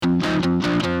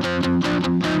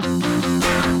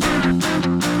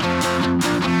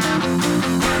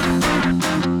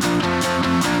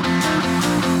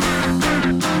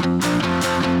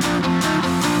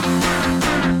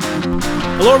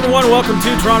Hello, everyone. Welcome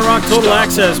to Toronto Rock Total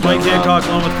Access. Mike Hancock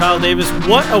along with Kyle Davis.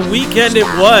 What a weekend it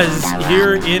was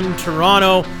here in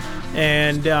Toronto.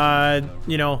 And,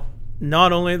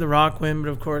 not only the Rock win, but,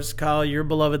 of course, Kyle, your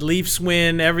beloved Leafs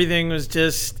win. Everything was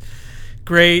just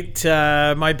great.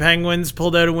 My Penguins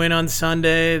pulled out a win on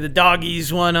Sunday. The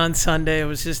Doggies won on Sunday. It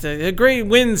was just a great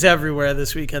wins everywhere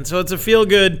this weekend. So it's a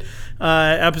feel-good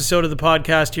episode of the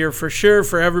podcast here for sure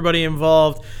for everybody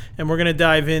involved. And we're going to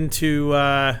dive into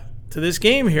to this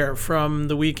game here from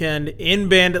the weekend in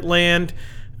Bandit Land.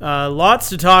 Lots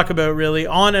to talk about, really,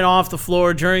 on and off the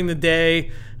floor during the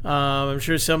day. I'm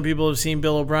sure some people have seen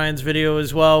Bill O'Brien's video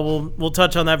as well. We'll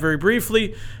touch on that very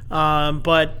briefly.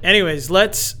 But anyways,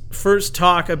 let's first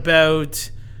talk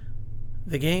about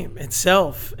the game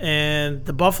itself and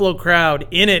the Buffalo crowd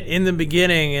in it in the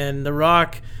beginning, and the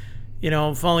Rock,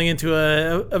 falling into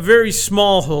a very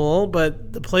small hole,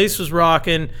 but the place was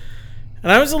rocking.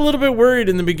 And I was a little bit worried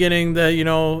in the beginning that,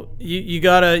 you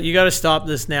gotta stop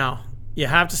this now. You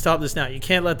have to stop this now. You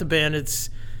can't let the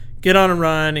Bandits get on a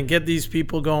run and get these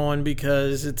people going,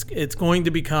 because it's going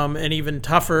to become an even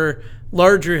tougher,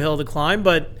 larger hill to climb.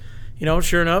 But,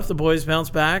 sure enough, the boys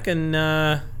bounced back and,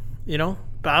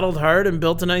 battled hard and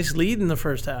built a nice lead in the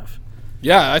first half.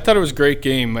 Yeah, I thought it was a great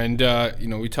game. And,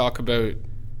 we talk about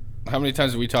how many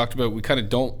times have we talked about we kind of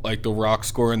don't like the Rock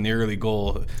scoring the early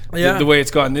goal, the way it's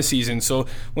gone this season. So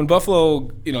when Buffalo,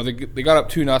 they got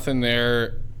up 2-0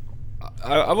 there,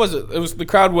 the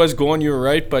crowd was going, you were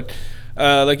right, but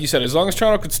like you said, as long as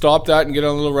Toronto could stop that and get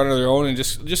on a little run of their own and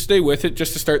just stay with it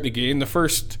just to start the game, the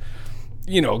first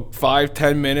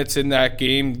 5-10 minutes in that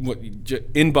game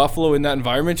in Buffalo in that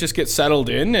environment, just get settled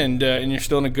in and you're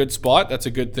still in a good spot. That's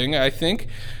a good thing, I think.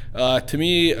 To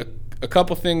me, a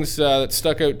couple things that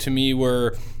stuck out to me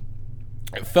were,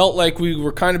 it felt like we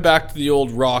were kind of back to the old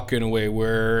Rock in a way,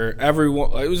 where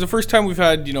it was the first time we've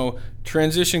had,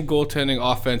 transition, goaltending,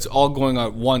 offense all going on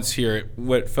at once here,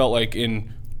 what felt like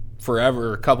in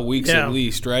forever, a couple weeks at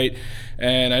least, right?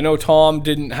 And I know Tom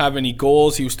didn't have any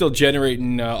goals. He was still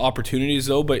generating opportunities,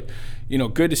 though, but,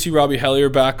 good to see Robbie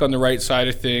Hellier back on the right side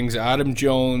of things. Adam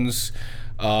Jones.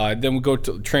 Then we go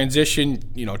to transition.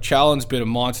 Challen's been a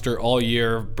monster all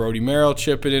year. Brody Merrill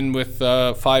chipping in with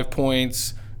 5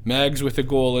 points. Mags with a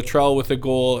goal. Latrell with a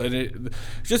goal. And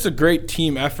it's just a great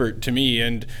team effort to me.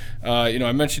 And,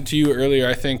 I mentioned to you earlier,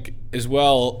 I think, as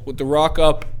well, with the Rock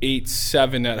up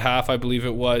 8-7 at half, I believe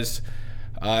it was,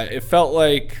 it felt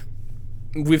like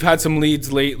we've had some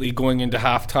leads lately going into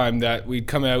halftime that we'd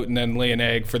come out and then lay an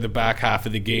egg for the back half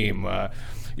of the game.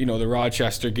 The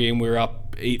Rochester game, we were up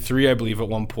 8-3, I believe, at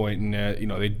one point,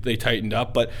 and they tightened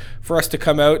up. But for us to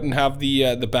come out and have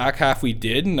the back half we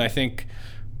did, and I think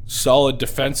solid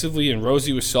defensively, and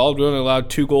Rosie was solid. We only allowed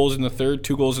 2 goals in the third,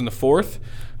 2 goals in the fourth.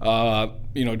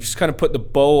 Just kind of put the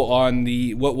bow on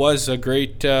what was a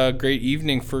great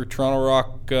evening for Toronto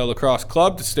Rock Lacrosse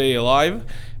Club to stay alive,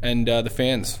 and the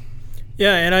fans.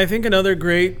 Yeah, and I think another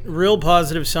great, real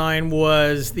positive sign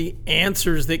was the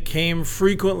answers that came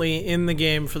frequently in the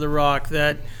game for the Rock,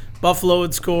 that Buffalo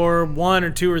would score 1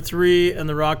 or 2 or 3, and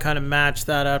the Rock kind of matched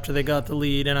that after they got the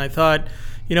lead. And I thought,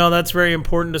 that's very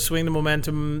important to swing the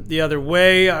momentum the other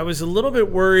way. I was a little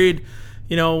bit worried,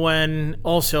 when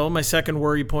also my second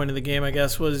worry point of the game, I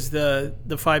guess, was the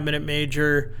 5-minute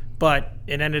major, but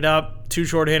it ended up 2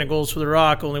 shorthanded goals for the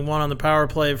Rock, only 1 on the power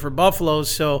play for Buffalo.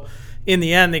 So in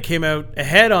the end, they came out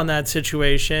ahead on that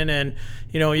situation. And,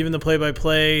 even the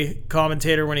play-by-play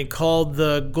commentator, when he called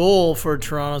the goal for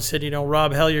Toronto, said,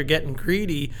 Rob Hellier getting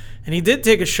greedy. And he did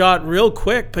take a shot real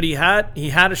quick, but he had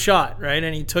a shot, right?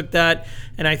 And he took that.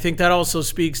 And I think that also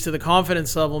speaks to the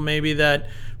confidence level, maybe, that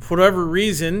for whatever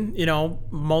reason,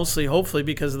 mostly hopefully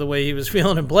because of the way he was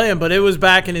feeling and playing, but it was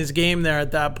back in his game there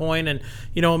at that point. And,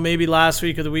 maybe last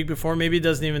week or the week before, maybe he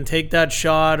doesn't even take that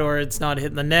shot, or it's not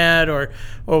hitting the net or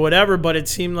whatever, but it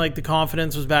seemed like the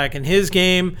confidence was back in his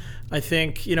game. I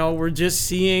think, we're just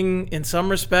seeing, in some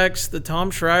respects, the Tom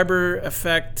Schreiber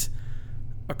effect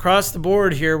across the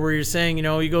board here, where you're saying,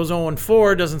 he goes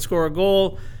 0-4, doesn't score a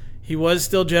goal. He was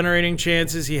still generating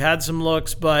chances. He had some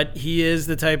looks, but he is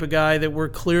the type of guy that we're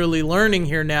clearly learning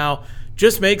here now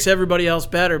just makes everybody else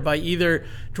better by either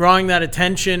drawing that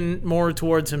attention more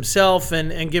towards himself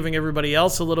and giving everybody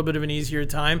else a little bit of an easier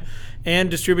time,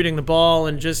 and distributing the ball,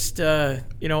 and just,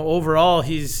 overall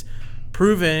he's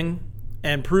proven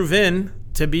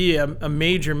to be a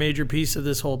major, major piece of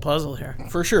this whole puzzle here.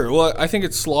 For sure. Well, I think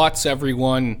it slots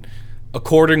everyone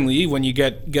accordingly when you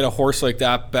get a horse like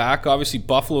that back. Obviously,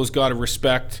 Buffalo's got to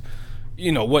respect,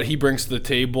 what he brings to the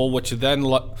table, which then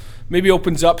maybe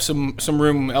opens up some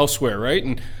room elsewhere, right?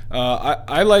 And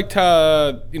I liked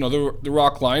the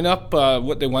Rock lineup,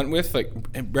 what they went with, like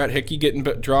Brett Hickey getting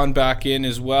drawn back in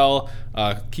as well,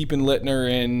 keeping Littner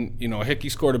in. Hickey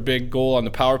scored a big goal on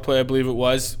the power play, I believe it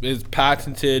was. His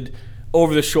patented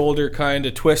over-the-shoulder kind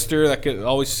of twister that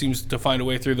always seems to find a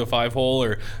way through the 5-hole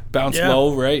or bounce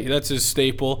low, right? That's his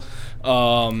staple.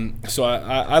 So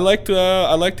I liked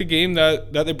the game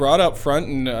that they brought up front,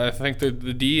 and I think the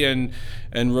D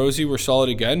and Rosie were solid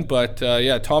again. But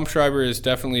Tom Schreiber is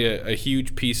definitely a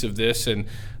huge piece of this, and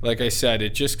like I said,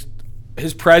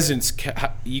 his presence,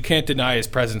 you can't deny his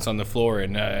presence on the floor,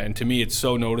 and to me it's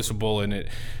so noticeable, and it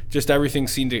just everything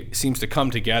seems to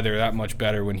come together that much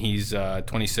better when he's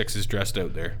 26 is dressed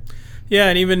out there. Yeah,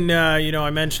 and even I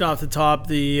mentioned off the top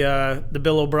the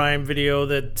Bill O'Brien video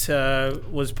that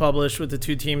was published with the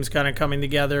two teams kind of coming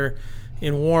together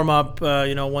in warm up.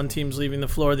 One team's leaving the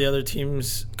floor, the other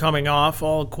team's coming off,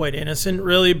 all quite innocent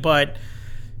really, but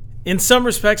in some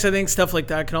respects, I think stuff like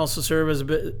that can also serve as a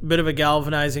bit of a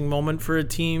galvanizing moment for a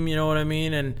team. You know what I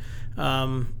mean? And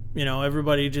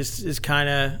everybody just is kind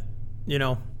of,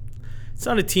 it's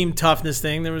not a team toughness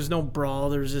thing. There was no brawl.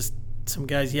 There was just some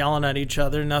guys yelling at each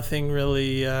other. Nothing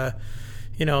really, to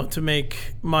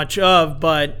make much of.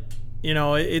 But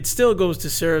it still goes to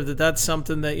serve that's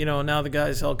something that, now the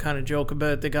guys all kind of joke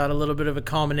about. They got a little bit of a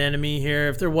common enemy here.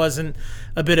 If there wasn't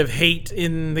a bit of hate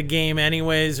in the game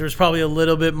anyways, there's probably a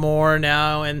little bit more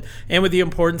now. And with the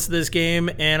importance of this game,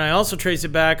 and I also trace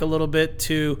it back a little bit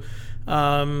to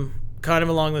kind of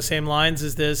along the same lines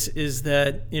as this, is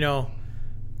that,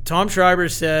 Tom Schreiber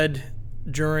said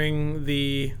during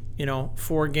the,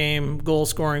 4-game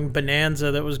goal-scoring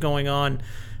bonanza that was going on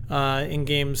in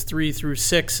games 3 through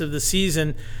 6 of the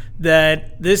season,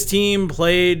 that this team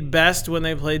played best when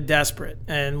they played desperate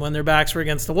and when their backs were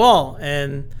against the wall.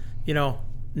 And,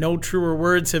 no truer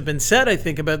words have been said, I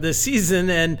think, about this season.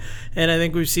 And I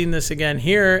think we've seen this again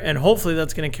here. And hopefully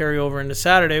that's going to carry over into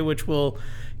Saturday, which we'll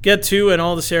get to, and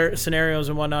all the scenarios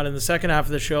and whatnot in the second half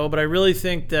of the show. But I really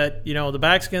think that, the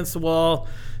backs against the wall,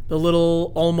 the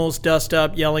little almost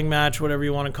dust-up yelling match, whatever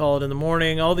you want to call it, in the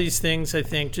morning, all these things, I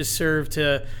think, just serve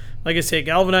to, like I say,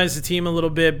 galvanize the team a little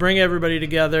bit, bring everybody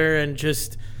together, and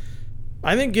just,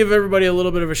 I think, give everybody a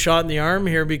little bit of a shot in the arm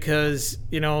here, because,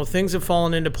 things have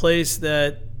fallen into place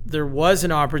that there was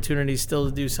an opportunity still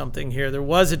to do something here. There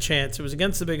was a chance. It was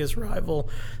against the biggest rival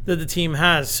that the team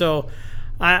has. So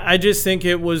I just think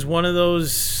it was one of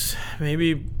those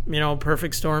maybe,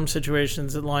 perfect storm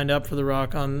situations that lined up for the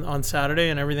Rock on Saturday,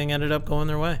 and everything ended up going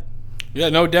their way. Yeah,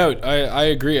 no doubt. I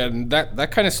agree. And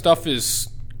that kind of stuff is,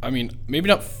 maybe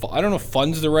not, I don't know if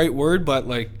fun's the right word, but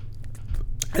like,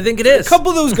 I think it is. A couple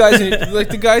of those guys, like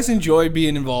the guys enjoy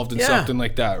being involved in something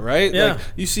like that, right? Yeah. Like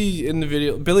you see in the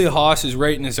video, Billy Haas is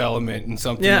right in his element and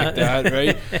something like that,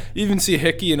 right? You even see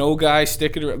Hickey and O-Guy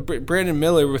sticking around. Brandon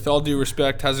Miller, with all due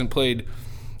respect, hasn't played,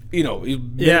 he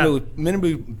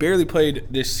minimally barely played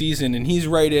this season, and he's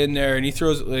right in there, and he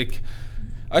throws, like,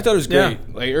 I thought it was great.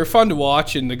 Yeah. Like, it was fun to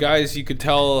watch, and the guys, you could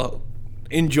tell,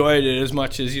 enjoyed it as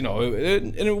much as,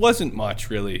 and it wasn't much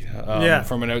really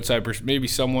from an outside person, maybe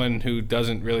someone who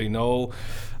doesn't really know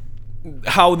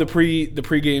how the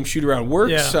pregame shoot around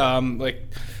works.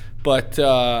 But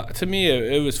to me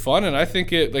it was fun, and I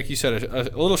think it, like you said, a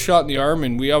little shot in the arm.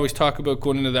 And we always talk about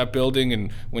going into that building,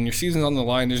 and when your season's on the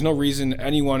line, there's no reason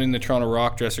anyone in the Toronto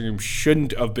Rock dressing room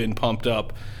shouldn't have been pumped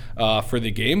up for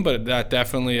the game. But that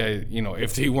definitely,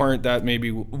 if they weren't, that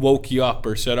maybe woke you up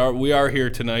or said, we are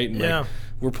here tonight, and like,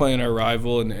 we're playing our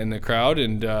rival and the crowd.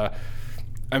 And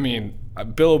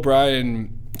Bill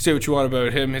O'Brien, say what you want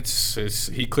about him, it's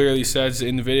he clearly says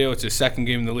in the video it's his second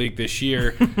game in the league this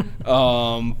year.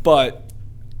 But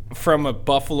from a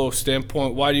Buffalo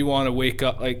standpoint, why do you want to wake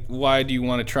up? Like, why do you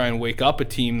want to try and wake up a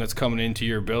team that's coming into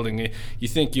your building? You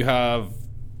think you have,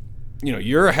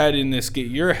 you're ahead in this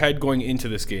game. You're ahead going into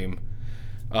this game.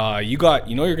 You're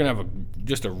going to have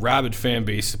just a rabid fan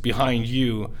base behind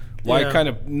you. Why kind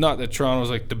of, not that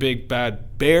Toronto's like the big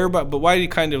bad bear, but why do you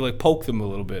kind of like poke them a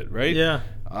little bit, right? Yeah.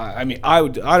 I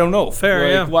don't know.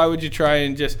 Fair, Why would you try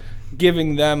and just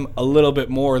giving them a little bit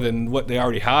more than what they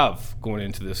already have going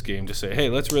into this game to say, hey,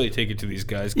 let's really take it to these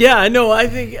guys? Yeah, I know. I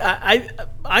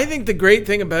think the great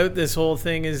thing about this whole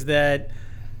thing is that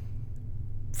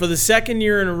for the second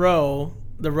year in a row,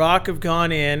 the Rock have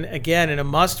gone in, again, in a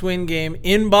must-win game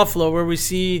in Buffalo, where we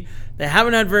see they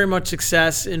haven't had very much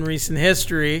success in recent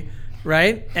history,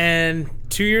 right? And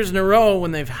 2 years in a row,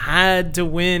 when they've had to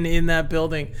win in that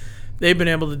building, they've been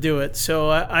able to do it. So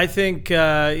I think,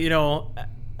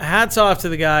 hats off to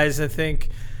the guys. I think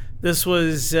This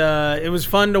was it was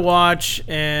fun to watch,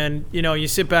 and you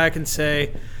sit back and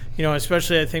say,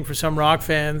 especially I think for some Rock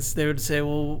fans, they would say,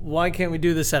 well, why can't we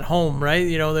do this at home, right?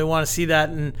 They want to see that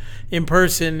in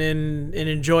person and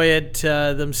enjoy it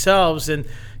themselves. And,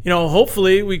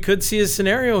 hopefully we could see a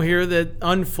scenario here that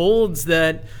unfolds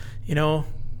that,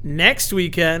 next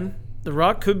weekend, the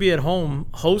Rock could be at home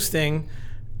hosting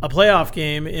a playoff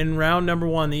game in round number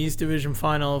 1, the East Division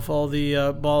Final, if all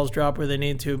the balls drop where they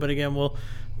need to. But again, we'll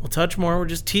touch more. We're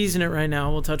just teasing it right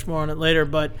now. We'll touch more on it later.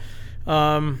 But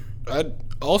I'd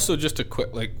also just a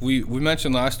quick, we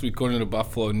mentioned last week going into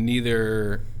Buffalo,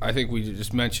 I think we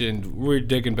just mentioned we're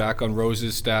digging back on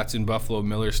Rose's stats in Buffalo,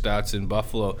 Miller's stats in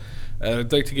Buffalo.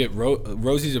 I'd like to get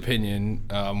Rosie's opinion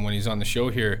when he's on the show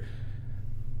here.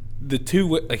 The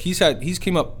two, he's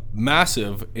came up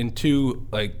massive in two,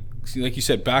 like you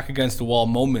said, back against the wall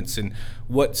moments, and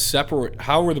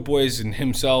how were the boys and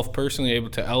himself personally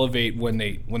able to elevate when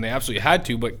they absolutely had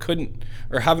to, but couldn't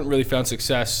or haven't really found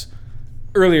success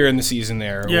earlier in the season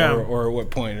there, or at what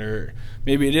point, or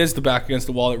maybe it is the back against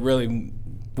the wall that really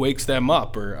wakes them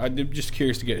up, or I'm just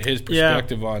curious to get his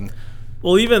perspective on.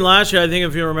 Well, even last year, I think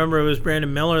if you remember, it was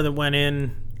Brandon Miller that went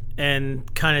in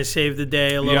and kind of saved the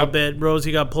day a little bit.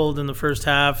 Rosie got pulled in the first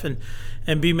half, and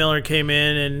B. Miller came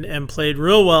in and played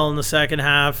real well in the second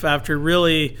half after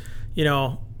really,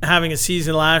 having a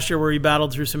season last year where he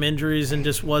battled through some injuries and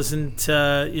just wasn't,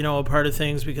 a part of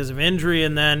things because of injury.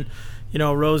 And then,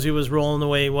 Rosie was rolling the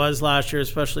way he was last year,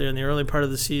 especially in the early part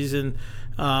of the season.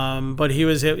 But he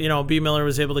was, B. Miller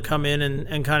was able to come in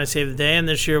and kind of save the day. And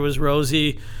this year was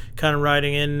Rosie kind of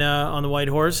riding in on the white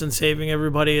horse and saving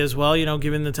everybody as well,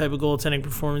 giving the type of goaltending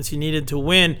performance he needed to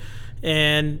win.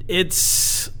 And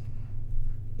it's,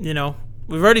 we've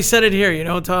already said it here,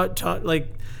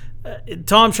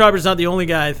 Tom Schreiber's not the only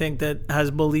guy, I think, that has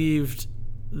believed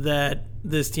that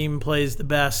this team plays the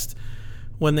best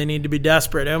when they need to be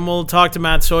desperate. And we'll talk to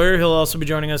Matt Sawyer. He'll also be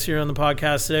joining us here on the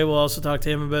podcast today. We'll also talk to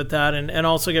him about that and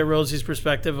also get Rosie's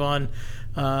perspective on,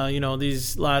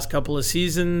 these last couple of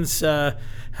seasons,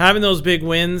 having those big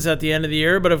wins at the end of the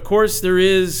year. But, of course, there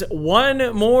is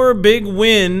one more big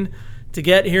win to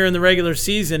get here in the regular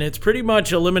season. It's pretty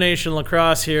much elimination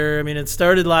lacrosse here. I mean, it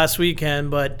started last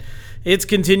weekend, but it's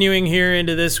continuing here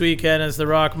into this weekend as the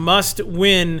Rock must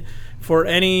win for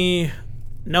any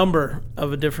number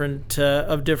of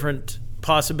different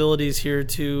possibilities here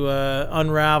to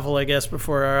unravel, I guess,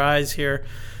 before our eyes here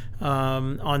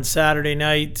on Saturday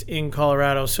night in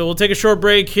Colorado. So we'll take a short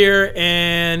break here,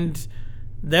 and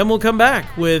then we'll come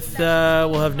back with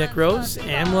we'll have Nick Rose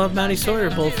and we'll have Matty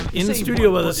Sawyer both in the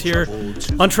studio with us here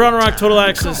on Toronto Rock Total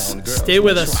Access. Stay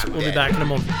with us. We'll be back in a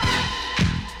moment.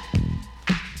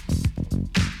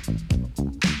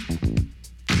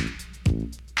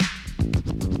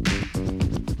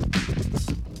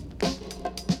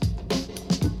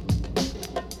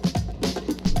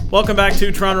 Welcome back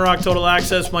to Toronto Rock Total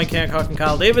Access. Mike Hancock and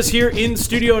Kyle Davis here in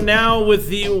studio now with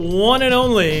the one and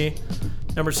only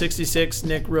number 66,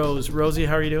 Nick Rose. Rosie,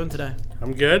 how are you doing today?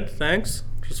 I'm good, thanks.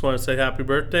 Just want to say happy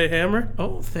birthday, Hammer.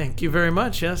 Oh, thank you very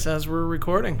much. Yes, as we're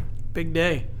recording. Big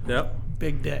day. Yep.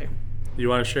 Big day. You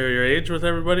want to share your age with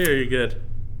everybody, or are you good?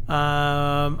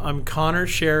 I'm Connor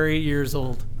Sherry years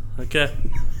old. Okay.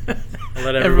 I'll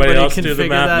let everybody else do the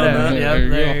math on that. Yep,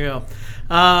 there you go.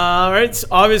 All right, so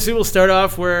obviously we'll start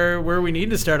off where we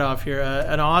need to start off here.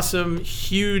 An awesome,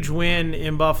 huge win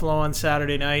in Buffalo on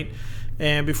Saturday night.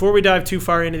 And before we dive too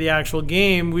far into the actual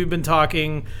game, we've been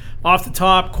talking off the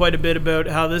top quite a bit about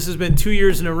how this has been 2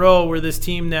 years in a row where this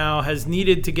team now has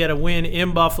needed to get a win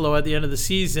in Buffalo at the end of the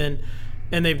season,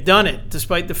 and they've done it,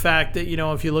 despite the fact that,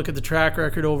 if you look at the track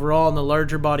record overall and the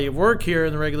larger body of work here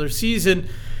in the regular season,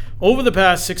 over the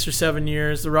past 6 or 7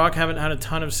 years, the Rock haven't had a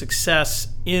ton of success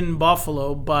in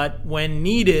Buffalo, but when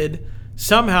needed,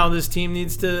 somehow this team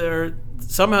ends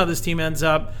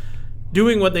up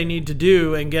doing what they need to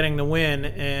do and getting the win.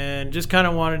 And just kind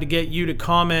of wanted to get you to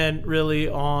comment really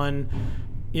on,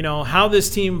 how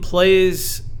this team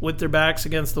plays with their backs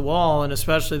against the wall, and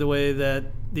especially the way that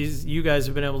you guys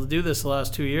have been able to do this the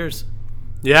last 2 years.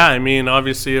 Yeah, I mean,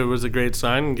 obviously it was a great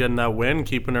sign getting that win,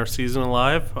 keeping our season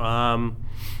alive.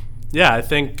 Yeah, I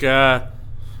think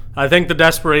the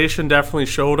desperation definitely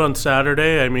showed on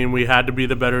Saturday. I mean, we had to be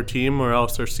the better team or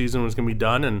else our season was going to be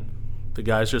done, and the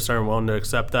guys just aren't willing to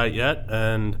accept that yet.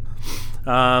 And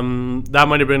that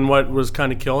might have been what was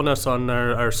kind of killing us on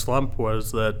our slump,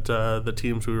 was that the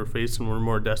teams we were facing were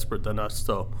more desperate than us.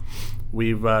 So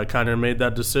we've kind of made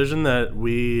that decision that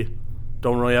we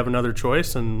don't really have another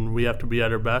choice and we have to be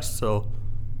at our best. So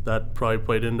that probably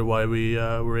played into why we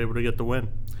were able to get the win.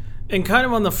 And kind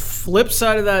of on the flip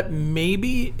side of that,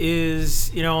 maybe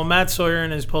is, Matt Sawyer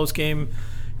in his post-game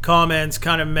comments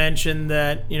kind of mentioned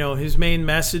that, his main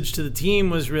message to the team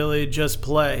was really just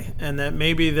play, and that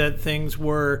maybe that things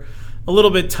were a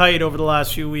little bit tight over the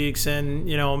last few weeks, and,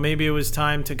 maybe it was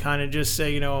time to kind of just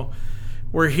say,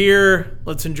 we're here,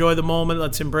 let's enjoy the moment,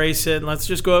 let's embrace it, and let's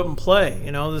just go out and play.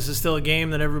 This is still a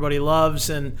game that everybody loves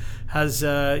and has,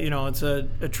 it's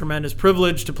a tremendous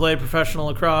privilege to play professional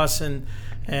lacrosse,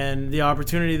 and the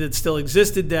opportunity that still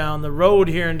existed down the road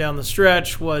here and down the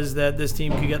stretch was that this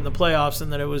team could get in the playoffs,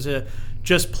 and that it was a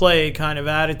just play kind of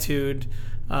attitude.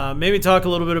 Maybe talk a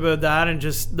little bit about that and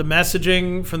just the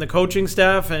messaging from the coaching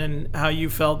staff and how you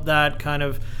felt that kind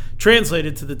of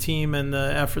translated to the team and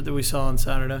the effort that we saw on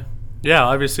Saturday. Yeah,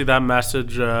 obviously that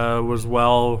message was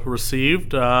well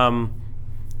received. I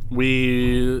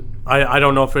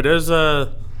don't know if it is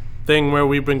a thing where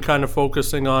we've been kind of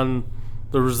focusing on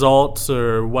the results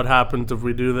or what happens if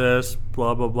we do this,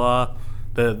 blah, blah, blah.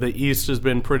 The East has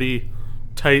been pretty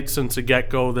tight since the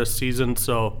get-go this season,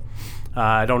 so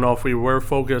I don't know if we were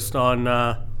focused on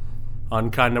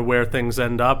kind of where things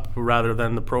end up rather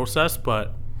than the process,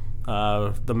 but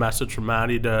the message from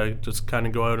Matty to just kind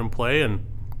of go out and play and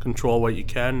control what you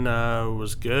can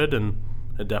was good, and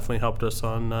it definitely helped us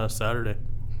on Saturday.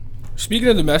 Speaking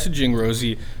of the messaging,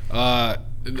 Rosie,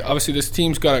 obviously this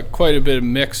team's got quite a bit of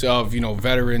mix of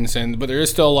veterans, but there is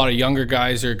still a lot of younger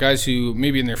guys or guys who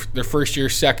maybe in their first year,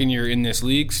 second year in this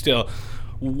league still.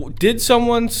 Did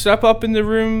someone step up in the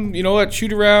room, at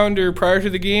shoot around or prior to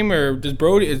the game, or does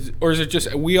Brody, or is it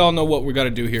just we all know what we got to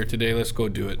do here today? Let's go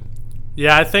do it.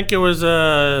 Yeah, I think it was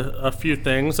a few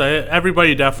things.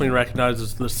 Everybody definitely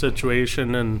recognizes the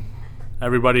situation, and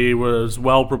everybody was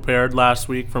well prepared last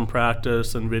week from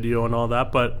practice and video and all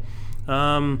that. But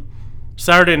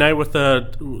Saturday night with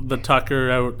the Tucker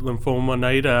out lymphoma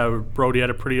night, Brody had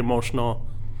a pretty emotional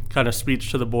kind of speech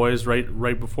to the boys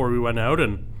right before we went out,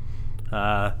 and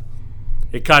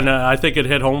it kind of, I think it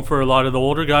hit home for a lot of the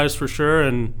older guys for sure,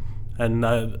 and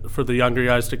for the younger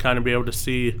guys to kind of be able to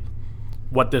see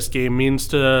what this game means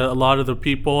to a lot of the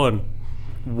people and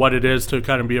what it is to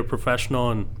kind of be a professional.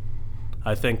 And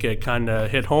I think it kind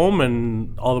of hit home,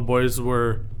 and all the boys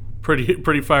were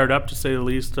pretty fired up, to say the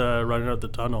least, running out the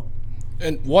tunnel.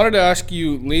 And wanted to ask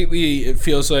you, lately it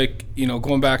feels like,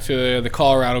 going back to the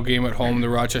Colorado game at home, the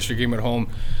Rochester game at home,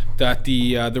 that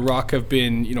the Rock have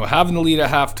been, having the lead at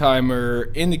halftime or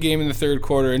in the game in the third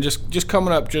quarter and just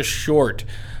coming up just short.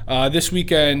 This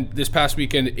past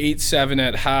weekend, 8-7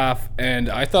 at half, and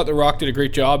I thought the Rock did a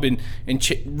great job in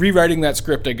rewriting that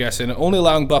script, I guess, and only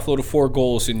allowing Buffalo to 4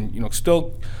 goals and,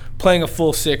 still playing a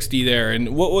full 60 there.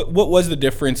 And what was the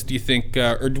difference, do you think,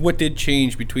 or what did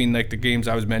change between the games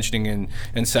I was mentioning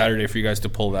and Saturday for you guys to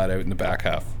pull that out in the back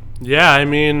half? Yeah, I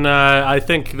mean, I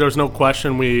think there's no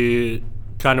question we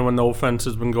kind of, when the offense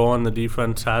has been going, the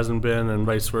defense hasn't been, and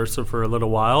vice versa for a little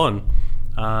while.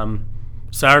 And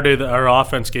Saturday, our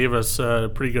offense gave us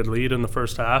a pretty good lead in the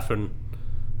first half, and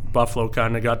Buffalo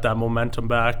kind of got that momentum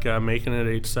back, making it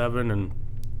 8-7 and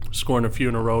scoring a few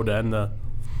in a row to end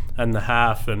the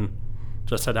half. And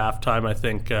just at halftime, I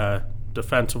think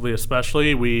defensively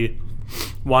especially, we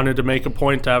wanted to make a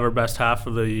point to have our best half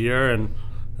of the year,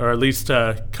 or at least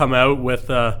come out with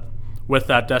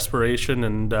that desperation.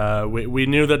 And we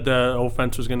knew that the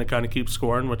offense was going to kind of keep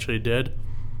scoring, which they did.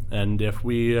 And if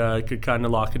we could kind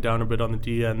of lock it down a bit on the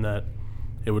D end, that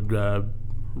it would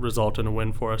result in a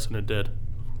win for us, and it did.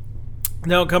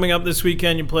 Now, coming up this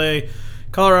weekend, you play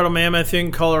Colorado Mammoth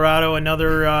in Colorado,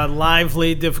 another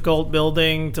lively, difficult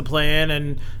building to play in.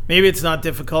 And maybe it's not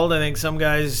difficult. I think some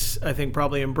guys,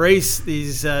 probably embrace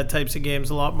these types of games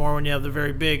a lot more when you have the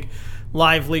very big,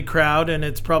 lively crowd, and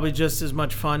it's probably just as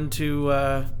much fun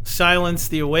to silence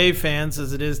the away fans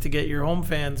as it is to get your home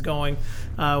fans going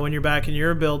when you're back in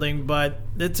your building. But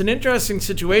it's an interesting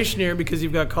situation here because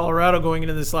you've got Colorado going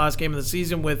into this last game of the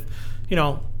season with,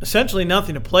 essentially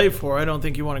nothing to play for. I don't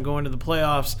think you want to go into the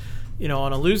playoffs,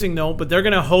 on a losing note, but they're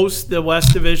going to host the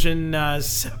West Division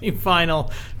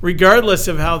semifinal regardless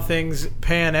of how things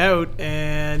pan out.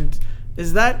 And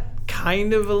is that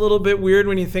kind of a little bit weird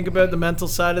when you think about the mental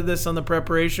side of this on the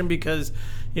preparation? Because,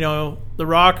 the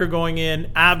Rock are going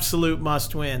in absolute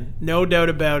must win. No doubt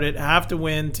about it. Have to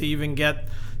win to even get,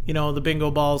 the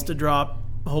bingo balls to drop,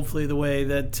 hopefully the way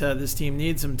that this team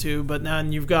needs them to. But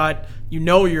then you've got,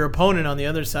 your opponent on the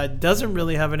other side doesn't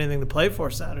really have anything to play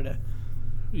for Saturday.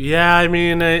 Yeah, I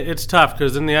mean, it's tough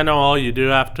because in the NLL you do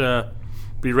have to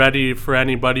be ready for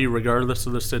anybody regardless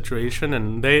of the situation,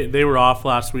 and they were off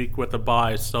last week with a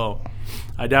bye, so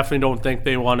I definitely don't think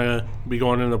they want to be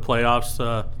going into the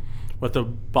playoffs with a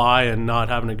bye and not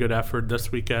having a good effort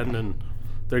this weekend, and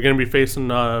they're going to be facing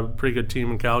a pretty good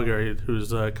team in Calgary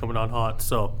who's coming on hot.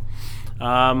 So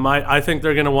I think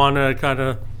they're going to want to kind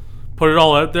of put it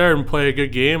all out there and play a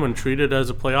good game and treat it as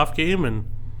a playoff game, and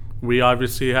we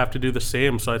obviously have to do the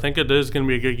same. So I think it is going to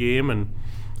be a good game, and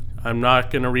I'm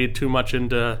not going to read too much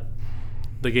into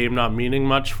the game not meaning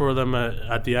much for them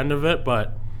at the end of it,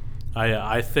 but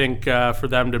I think for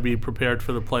them to be prepared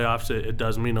for the playoffs, it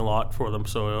does mean a lot for them.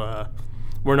 So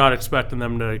we're not expecting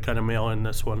them to kind of mail in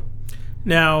this one.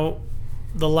 Now,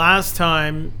 the last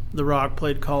time the Rock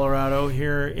played Colorado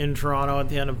here in Toronto at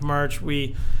the end of March,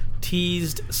 we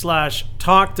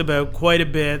teased/talked about quite a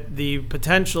bit the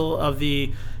potential of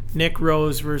the Nick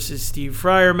Rose versus Steve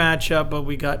Fryer matchup, but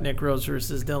we got Nick Rose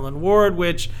versus Dylan Ward,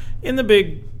 which in the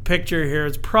big picture here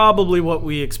is probably what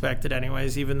we expected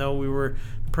anyways, even though we were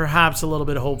perhaps a little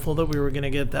bit hopeful that we were going to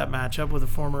get that matchup with a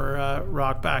former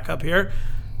Rock backup here.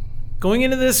 Going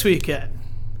into this weekend,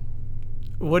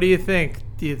 what do you think?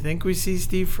 Do you think we see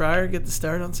Steve Fryer get the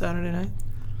start on Saturday night?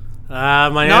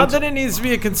 Not that it needs to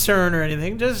be a concern or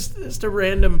anything, just a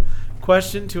random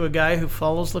question to a guy who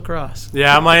follows lacrosse.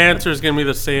 Yeah, my answer is going to be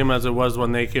the same as it was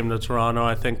when they came to Toronto.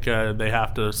 I think they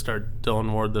have to start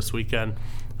Dylan Ward this weekend.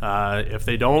 If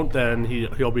they don't, then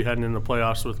he'll be heading into the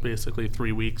playoffs with basically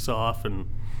 3 weeks off. And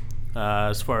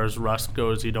as far as rust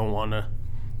goes, you don't want to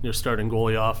you're starting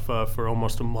goalie off for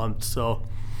almost a month. So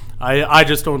I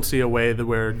just don't see a way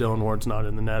where Dylan Ward's not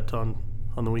in the net on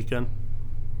the weekend.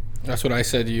 That's what I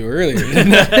said to you earlier,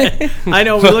 didn't I? I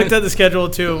know. We looked at the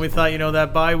schedule, too, and we thought,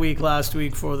 that bye week last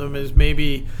week for them is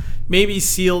maybe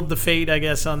sealed the fate, I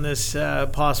guess, on this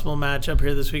possible matchup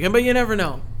here this weekend. But you never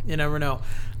know. You never know.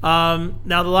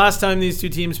 Now, the last time these two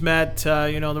teams met,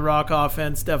 the Rock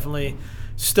offense definitely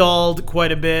stalled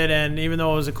quite a bit, and even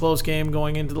though it was a close game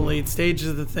going into the late stages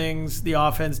of the things, the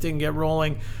offense didn't get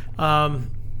rolling.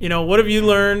 What have you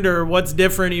learned, or what's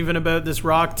different even about this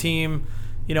Rock team,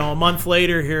 a month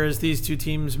later here as these two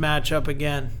teams match up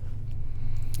again?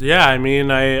 Yeah, I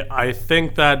mean, I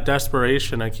think that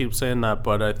desperation, I keep saying that,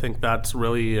 but I think that's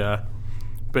really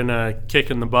been a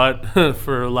kick in the butt,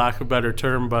 for lack of a better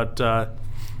term. But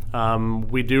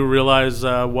we do realize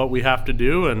what we have to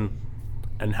do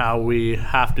and how we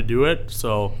have to do it.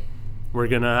 So we're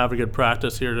going to have a good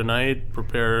practice here tonight,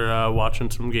 prepare watching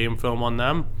some game film on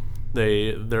them.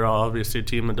 They're obviously a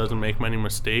team that doesn't make many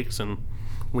mistakes, and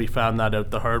we found that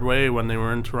out the hard way when they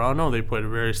were in Toronto. They played a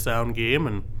very sound game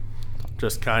and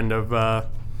just kind of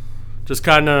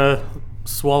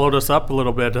swallowed us up a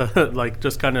little bit,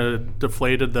 just kind of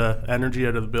deflated the energy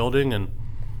out of the building,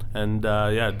 and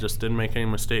just didn't make any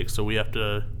mistakes. So we have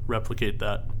to replicate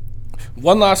that.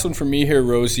 One last one for me here,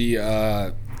 Rosie.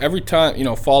 Every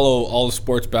time, follow all the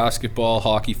sports, basketball,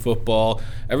 hockey, football.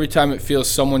 Every time it feels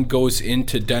someone goes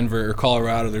into Denver or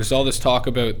Colorado, there's all this talk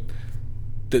about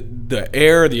the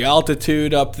air, the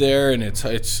altitude up there, and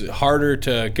it's harder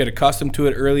to get accustomed to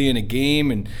it early in a game,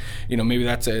 and maybe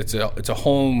it's a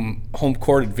home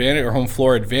court advantage or home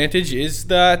floor advantage. Is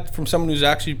that from someone who's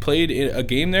actually played a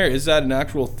game there? Is that an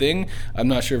actual thing? I'm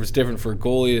not sure if it's different for a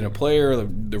goalie and a player,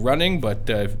 the running, but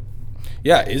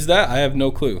is that? I have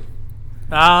no clue.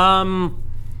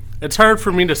 It's hard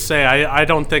for me to say. I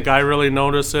don't think I really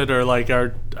notice it, or like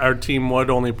our team would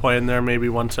only play in there maybe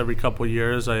once every couple of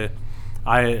years.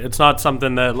 It's not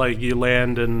something that like you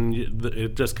land and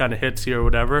it just kind of hits you or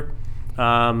whatever.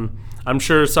 I'm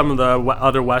sure some of the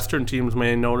other Western teams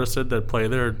may notice it that play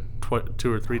there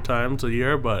 2 or 3 times a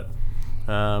year, but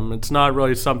it's not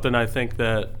really something I think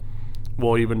that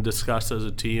we'll even discuss as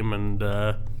a team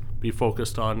and be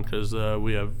focused on, because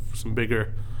we have some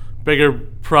bigger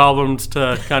problems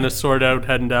to kind of sort out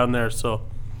heading down there. So,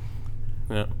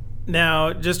 yeah.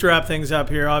 Now, just to wrap things up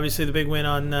here, obviously the big win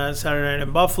on Saturday night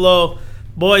in Buffalo.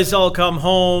 Boys all come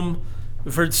home.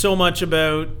 We've heard so much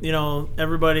about,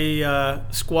 everybody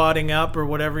squatting up or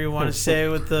whatever you want to say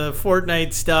with the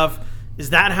Fortnite stuff.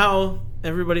 Is that how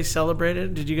everybody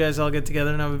celebrated? Did you guys all get together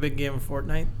and have a big game of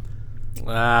Fortnite?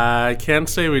 I can't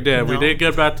say we did. No. We did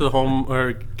get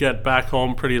back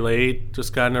home pretty late,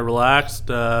 just kind of relaxed.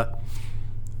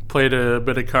 Played a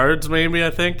bit of cards maybe, I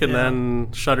think, and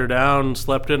then shut her down,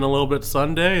 slept in a little bit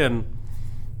Sunday, and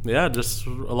just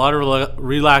a lot of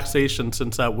relaxation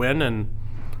since that win. And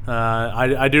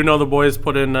I do know the boys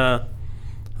put in a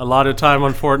lot of time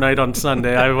on Fortnite on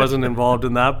Sunday. I wasn't involved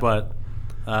in that, but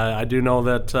I do know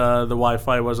that the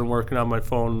Wi-Fi wasn't working on my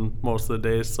phone most of the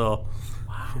day. So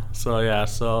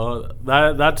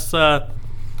that's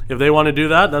if they want to do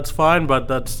that, that's fine, but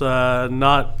that's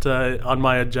not on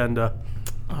my agenda.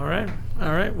 All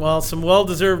right. Well, some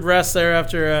well-deserved rest there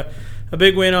after a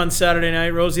big win on Saturday night.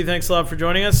 Rosie, thanks a lot for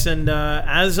joining us. And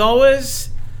as always,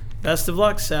 best of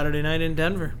luck Saturday night in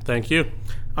Denver. Thank you.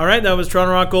 All right, that was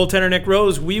Toronto Rock goaltender Nick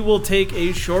Rose. We will take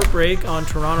a short break on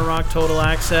Toronto Rock Total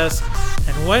Access.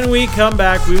 And when we come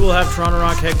back, we will have Toronto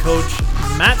Rock head coach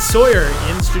Matt Sawyer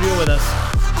in studio with us.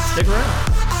 Stick around.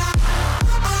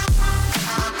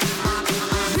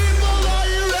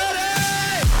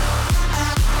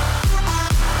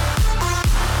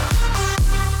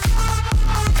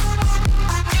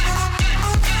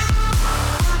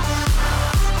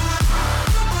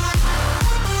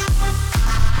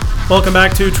 Welcome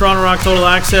back to Toronto Rock Total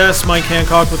Access. Mike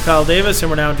Hancock with Kyle Davis, and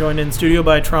we're now joined in studio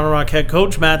by Toronto Rock head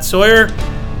coach Matt Sawyer.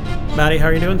 Matty, how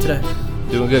are you doing today?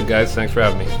 Doing good, guys. Thanks for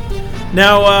having me.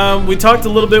 Now, we talked a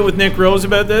little bit with Nick Rose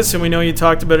about this, and we know you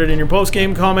talked about it in your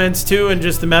post-game comments too, and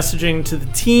just the messaging to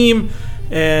the team.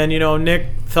 And, Nick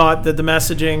thought that the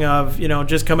messaging of,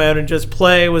 just come out and just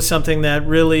play was something that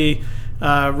really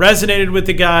resonated with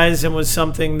the guys and was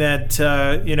something that,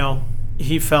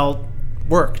 he felt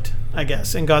worked, I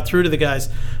guess, and got through to the guys.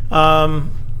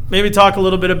 Maybe talk a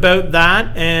little bit about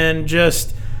that and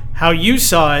just how you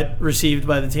saw it received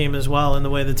by the team as well and the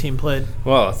way the team played.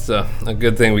 Well, it's a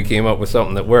good thing we came up with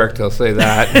something that worked, I'll say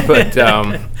that. But,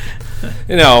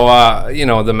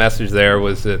 the message there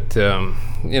was that,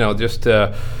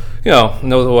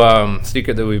 no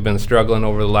secret that we've been struggling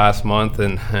over the last month.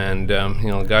 And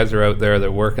guys are out there,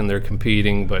 they're working, they're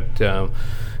competing, but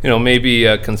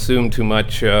maybe consume too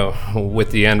much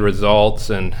with the end results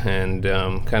and kind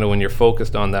of when you're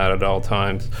focused on that at all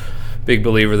times. Big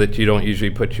believer that you don't usually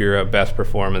put your best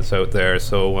performance out there.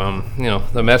 So,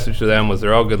 the message to them was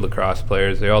they're all good lacrosse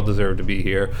players. They all deserve to be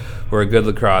here. We're a good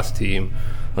lacrosse team.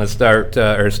 Let's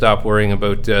stop worrying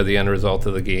about the end result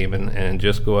of the game and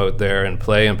just go out there and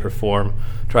play and perform,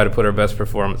 try to put our best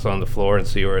performance on the floor and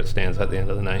see where it stands at the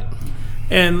end of the night.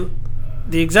 And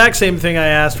the exact same thing I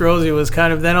asked Rosie was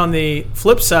kind of then on the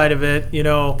flip side of it,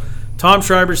 Tom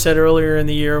Schreiber said earlier in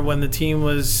the year when the team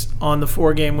was on the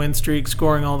 4-game win streak,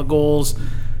 scoring all the goals,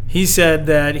 he said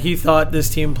that he thought this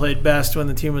team played best when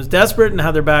the team was desperate and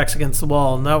had their backs against the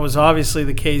wall. And that was obviously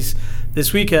the case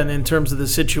this weekend in terms of the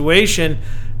situation.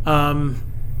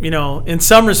 In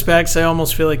some respects, I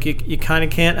almost feel like you kind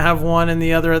of can't have one and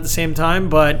the other at the same time,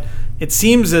 but it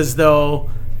seems as though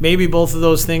maybe both of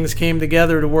those things came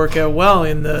together to work out well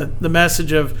in the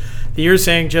message of the you're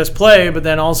saying just play, but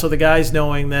then also the guys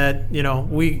knowing that,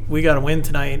 we got to win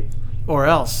tonight or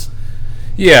else.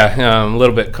 Yeah, a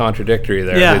little bit contradictory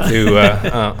there. Yeah. The two,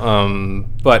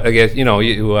 but I guess,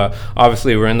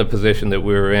 obviously we're in the position that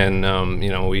we were in.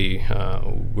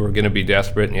 We're going to be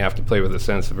desperate and you have to play with a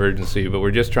sense of urgency, but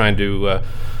we're just trying to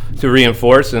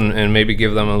reinforce and maybe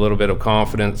give them a little bit of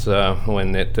confidence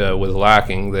when it was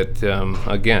lacking that,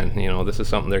 again, this is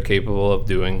something they're capable of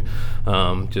doing.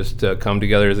 Just come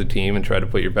together as a team and try to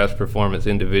put your best performance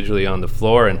individually on the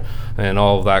floor and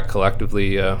all of that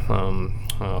collectively.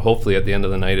 Hopefully at the end of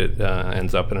the night it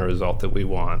ends up in a result that we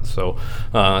want. So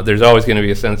there's always going to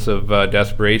be a sense of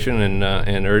desperation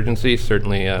and urgency,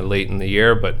 certainly late in the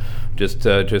year, but just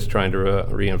trying to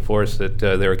reinforce that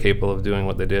they were capable of doing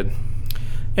what they did.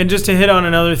 And just to hit on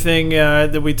another thing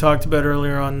that we talked about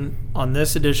earlier on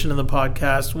this edition of the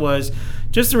podcast was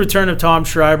just the return of Tom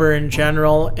Schreiber in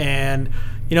general. And,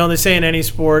 they say in any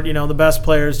sport, the best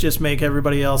players just make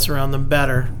everybody else around them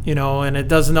better, and it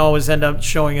doesn't always end up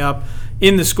showing up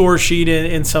in the score sheet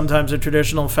in sometimes a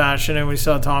traditional fashion. And we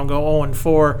saw Tom go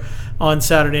 0-4 on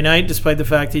Saturday night, despite the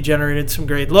fact he generated some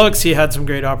great looks. He had some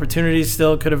great opportunities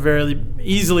still. Could have very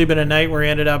easily been a night where he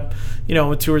ended up,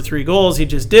 with 2 or 3 goals. He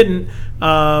just didn't.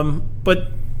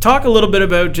 But talk a little bit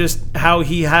about just how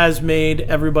he has made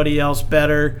everybody else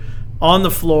better on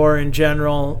the floor in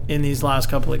general in these last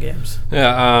couple of games.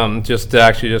 Yeah, just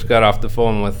got off the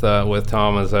phone with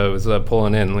Tom as I was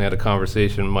pulling in. We had a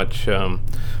conversation much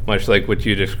like what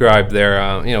you described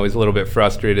there. He's a little bit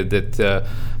frustrated that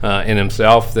in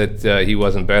himself that he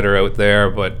wasn't better out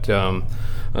there, but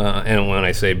and when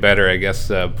I say better, I guess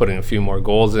putting a few more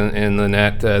goals in the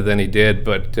net than he did.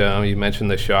 But you mentioned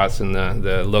the shots and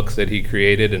the looks that he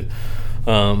created, and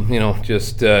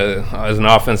just as an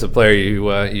offensive player,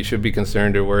 you should be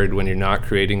concerned or worried when you're not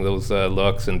creating those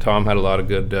looks. And Tom had a lot of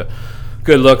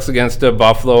good looks against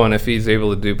Buffalo, and if he's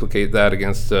able to duplicate that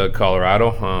against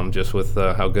Colorado, just with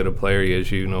how good a player he is,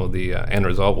 the end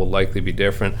result will likely be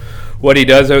different. What he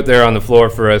does out there on the floor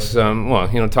for us,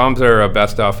 Tom's our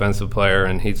best offensive player,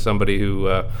 and he's somebody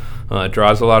who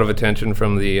draws a lot of attention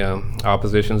from the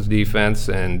opposition's defense,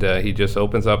 and he just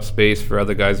opens up space for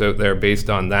other guys out there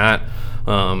based on that.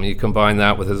 you combine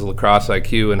that with his lacrosse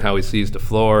IQ and how he sees the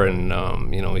floor, and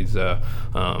he's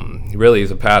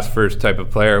he's a pass first type of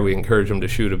player. We encourage him to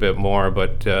shoot a bit more,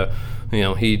 but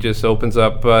he just opens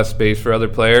up space for other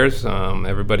players.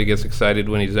 Everybody gets excited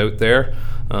when he's out there,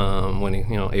 when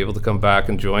he able to come back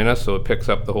and join us. So it picks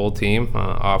up the whole team,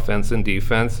 offense and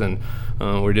defense, and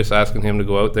we're just asking him to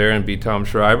go out there and be Tom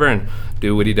Schreiber and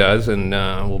do what he does, and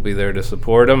we'll be there to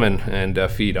support him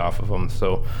and feed off of him.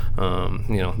 So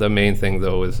the main thing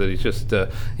though is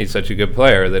that he's such a good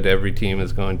player that every team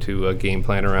is going to game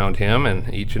plan around him,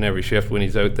 and each and every shift when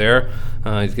he's out there,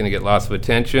 he's going to get lots of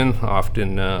attention,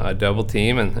 often a double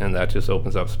team, and that just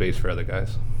opens up space for other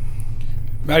guys.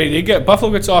 Matty,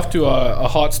 Buffalo gets off to a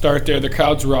hot start there. The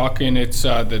crowd's rocking. It's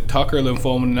the Tucker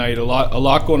Lymphoma night. A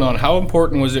lot going on. How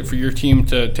important was it for your team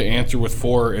to answer with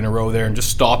 4 in a row there and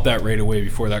just stop that right away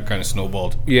before that kind of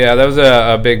snowballed? Yeah, that was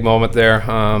a big moment there.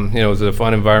 It was a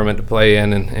fun environment to play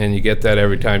in, and you get that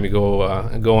every time you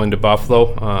go into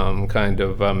Buffalo, kind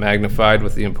of magnified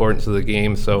with the importance of the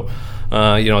game. So.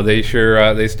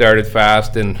 They started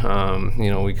fast, and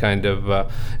we kind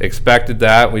of expected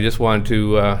that. We just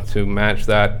wanted to match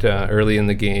that early in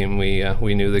the game.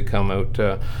 We knew they'd come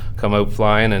out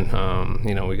flying,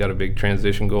 and we got a big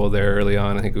transition goal there early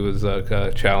on. I think it was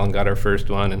Challen got our first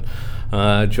one,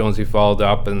 and Jonesy followed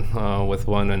up and with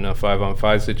one in a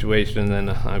 5-on-5 situation, and then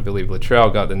I believe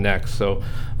Latrell got the next. So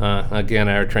again,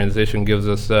 our transition gives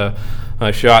us a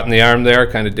shot in the arm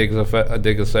there, kind of dig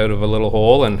us out of a little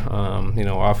hole, and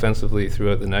offensively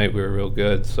throughout the night we were real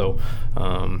good. So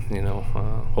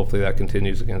hopefully that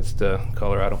continues against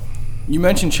Colorado. You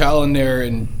mentioned Challen there,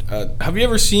 and have you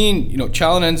ever seen,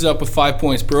 Challen ends up with 5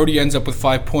 points, Brody ends up with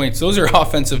 5 points. Those are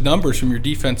offensive numbers from your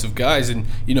defensive guys, and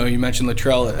you mentioned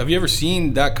Latrell. Have you ever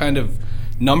seen that kind of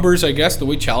numbers, I guess, the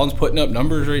way Challen's putting up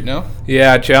numbers right now?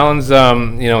 Yeah, Challen's,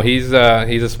 he's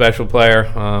a special player.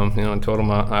 I told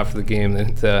him after the game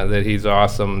that he's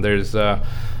awesome. There's, a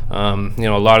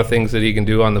lot of things that he can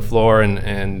do on the floor,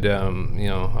 and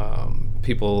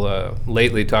people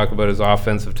lately talk about his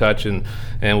offensive touch and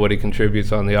what he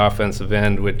contributes on the offensive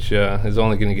end, which is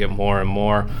only going to get more and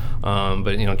more.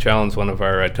 But Challen's one of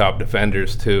our top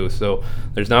defenders too. So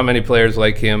there's not many players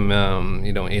like him,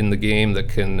 in the game that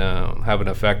can have an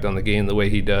effect on the game the way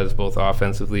he does, both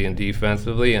offensively and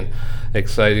defensively. And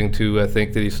exciting to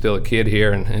think that he's still a kid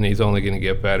here, and he's only going to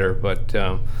get better. But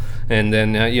and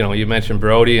then you mentioned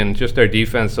Brody and just our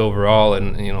defense overall,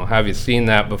 and have you seen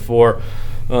that before?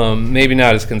 Maybe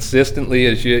not as consistently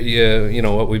as you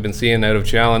what we've been seeing out of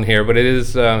Challen here, but it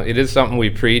is something we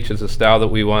preach. It's a style that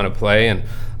we want to play, and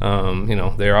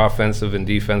they're offensive and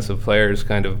defensive players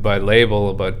kind of by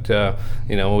label, but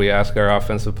we ask our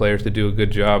offensive players to do a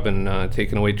good job in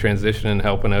taking away transition and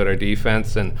helping out our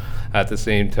defense, and at the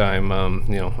same time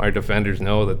our defenders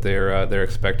know that they're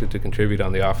expected to contribute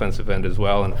on the offensive end as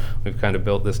well, and we've kind of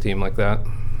built this team like that.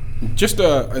 Just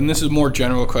and this is a more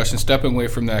general question, stepping away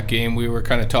from that game, we were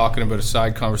kind of talking about a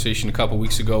side conversation a couple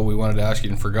weeks ago we wanted to ask you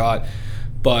and forgot.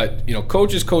 But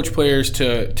coaches coach players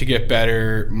to get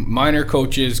better. Minor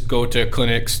coaches go to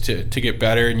clinics to get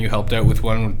better, and you helped out with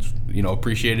one,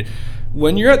 appreciated.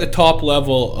 When you're at the top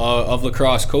level of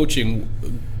lacrosse coaching,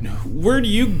 where do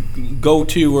you go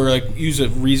to or use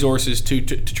resources to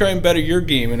try and better your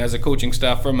game, and as a coaching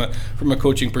staff from a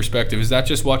coaching perspective? Is that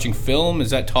just watching film?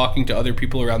 Is that talking to other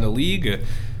people around the league?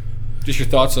 Just your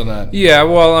thoughts on that. Yeah,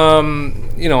 well,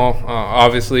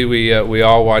 obviously we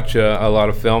all watch a lot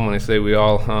of film. When I say we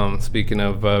all, speaking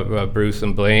of Bruce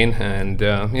and Blaine, and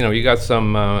you got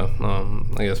some.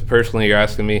 I guess personally, you're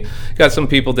asking me. You got some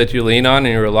people that you lean on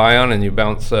and you rely on, and you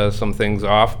bounce some things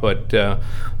off. But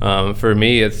for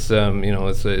me, it's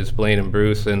Blaine and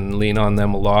Bruce, and lean on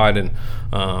them a lot. And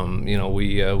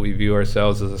we view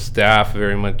ourselves as a staff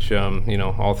very much.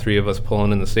 All three of us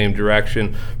pulling in the same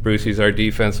direction. Brucey's our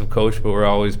defensive coach, but we're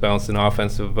always bouncing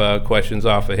offensive questions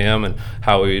off of him and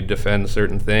how we defend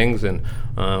certain things, and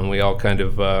we all kind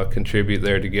of contribute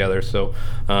there together. So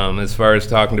as far as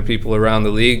talking to people around the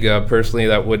league, personally,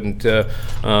 that wouldn't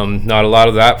not a lot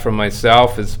of that from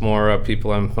myself. It's more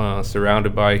people I'm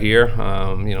surrounded by here,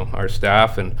 our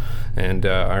staff and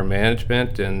our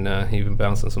management, and even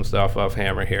bouncing some stuff off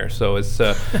Hammer here. So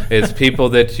it's people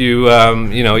that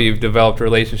you've developed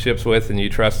relationships with, and you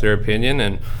trust their opinion,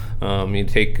 and you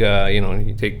take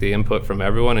the input from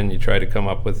everyone, and you try to come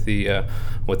up with the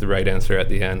right answer at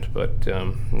the end. But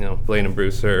Blaine and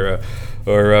Bruce are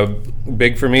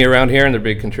big for me around here, and they're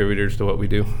big contributors to what we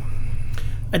do.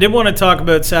 I did want to talk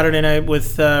about Saturday night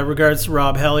with regards to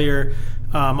Rob Hellier.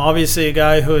 Obviously a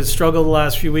guy who has struggled the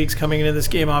last few weeks coming into this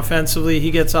game offensively.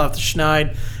 He gets off the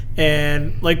schneid,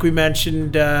 And like we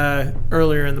mentioned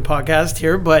earlier in the podcast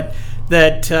here, but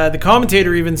that the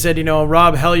commentator even said,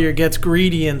 Rob Hellyer gets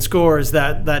greedy and scores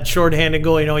that shorthanded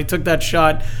goal. He took that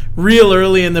shot real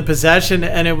early in the possession,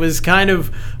 and it was kind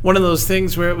of one of those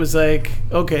things where it was like,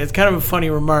 okay, it's kind of a funny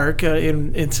remark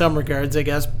in some regards, I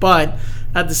guess. But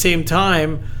at the same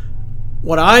time,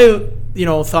 what I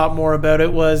thought more about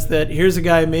it was that here's a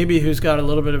guy maybe who's got a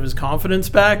little bit of his confidence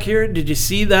back here. Did you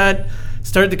see that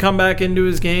start to come back into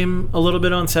his game a little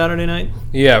bit on Saturday night?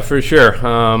 Yeah, for sure.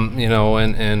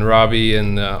 And Robbie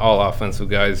and all offensive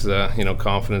guys,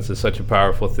 confidence is such a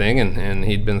powerful thing, and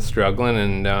he'd been struggling,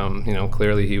 and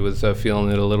clearly he was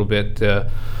feeling it a little bit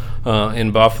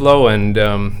in Buffalo, and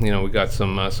we got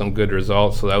some good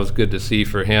results, so that was good to see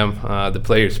for him. The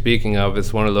player, speaking of,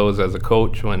 it's one of those as a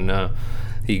coach when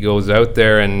he goes out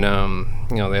there and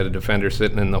they had a defender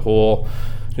sitting in the hole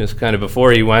just kind of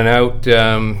before he went out.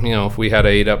 If we had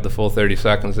to eat up the full 30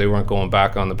 seconds, they weren't going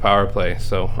back on the power play.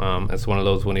 So it's one of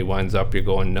those when he winds up, you're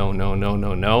going no,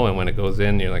 and when it goes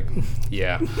in, you're like,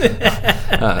 yeah.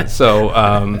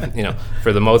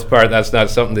 For the most part, that's not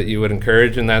something that you would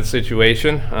encourage in that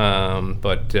situation.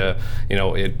 But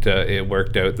it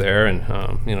worked out there,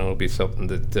 and it'll be something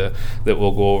that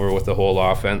we'll go over with the whole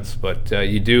offense. But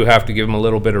you do have to give them a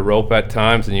little bit of rope at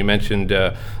times. And you mentioned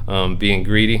being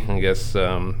greedy, I guess.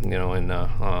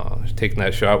 Taking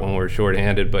that shot when we're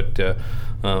shorthanded, but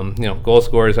goal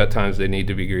scorers at times they need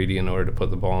to be greedy in order to put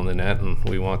the ball in the net, and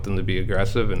we want them to be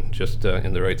aggressive and just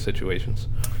in the right situations.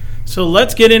 So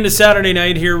let's get into Saturday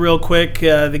night here real quick.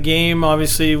 The game,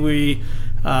 obviously, we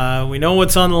know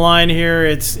what's on the line here.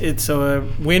 It's a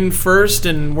win first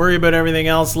and worry about everything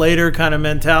else later kind of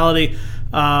mentality.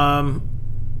 The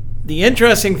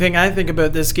interesting thing I think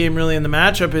about this game really in the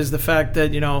matchup is the fact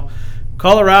that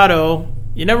Colorado,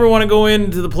 you never want to go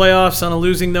into the playoffs on a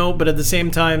losing note, but at the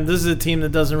same time, this is a team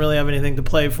that doesn't really have anything to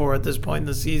play for at this point in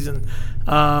the season.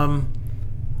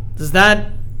 Does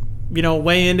that,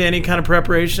 weigh into any kind of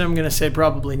preparation? I'm going to say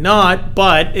probably not,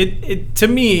 but it to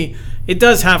me, it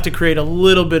does have to create a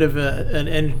little bit of an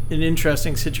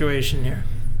interesting situation here.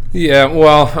 Yeah,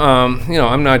 well,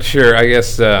 I'm not sure. I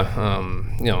guess,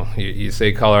 you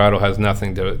say Colorado has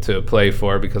nothing to play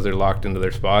for because they're locked into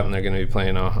their spot and they're going to be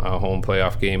playing a home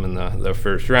playoff game in the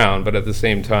first round. But at the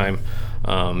same time,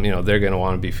 they're going to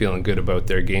want to be feeling good about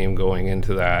their game going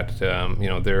into that.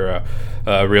 They're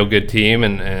a real good team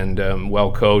and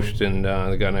well coached, and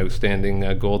they got an outstanding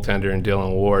goaltender in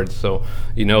Dylan Ward. So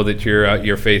that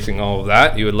you're facing all of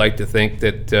that. You would like to think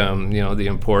that the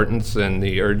importance and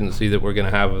the urgency that we're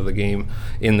going to have of the game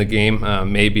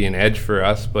may be an edge for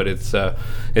us, but it's a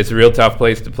real tough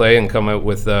place to play and come out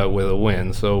with a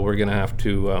win. So we're going to have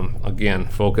to again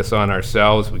focus on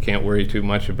ourselves. We can't worry too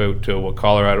much about what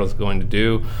Colorado's going to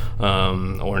do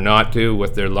or not do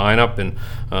with their lineup,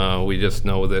 and we just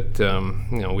know that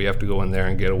we have to go in there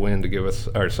and get a win to give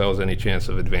ourselves any chance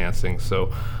of advancing.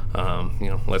 So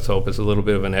let's hope it's a little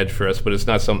bit of an edge for us, but it's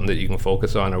not something that you can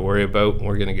focus on or worry about.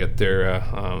 We're going to get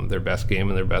their best game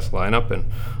and their best lineup, and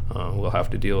we'll have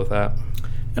to deal with that.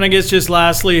 And I guess just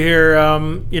lastly here,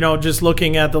 just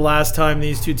looking at the last time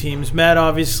these two teams met,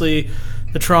 obviously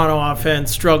the Toronto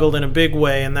offense struggled in a big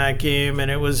way in that game,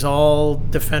 and it was all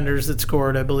defenders that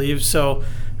scored, I believe. So,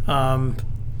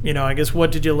 I guess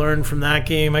what did you learn from that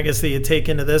game? I guess that you take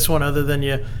into this one, other than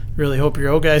you really hope your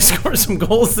old guys score some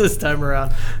goals this time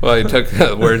around. Well, you took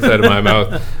the words out of my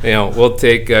mouth. We'll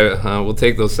take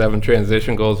those 7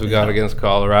 transition goals we got against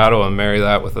Colorado and marry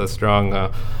that with a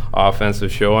strong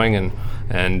offensive showing,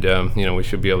 and we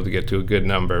should be able to get to a good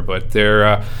number. But they're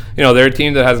a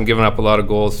team that hasn't given up a lot of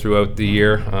goals throughout the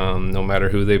year, no matter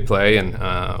who they play, and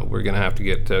we're going to have to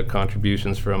get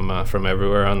contributions from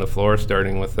everywhere on the floor,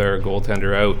 starting with their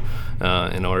goaltender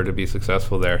out, in order to be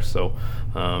successful there. So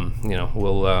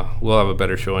we'll have a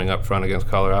better showing up front against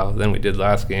Colorado than we did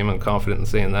last game. I'm confident in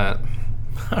saying that.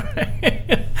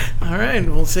 All right.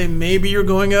 We'll say maybe you're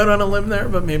going out on a limb there,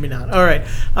 but maybe not. All right,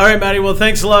 Matty. Well,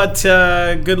 thanks a lot.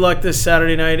 Good luck this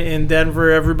Saturday night in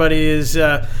Denver. Everybody is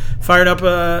fired up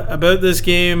about this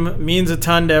game. It means a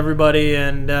ton to everybody.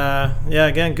 And,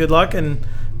 again, good luck. And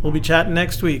we'll be chatting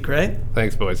next week, right?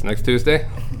 Thanks, boys. Next Tuesday?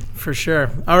 For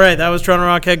sure. All right. That was Toronto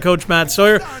Rock head coach Matt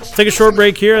Sawyer. Let's take a short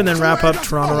break here and then wrap up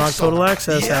Toronto Rock Total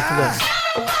Access after this.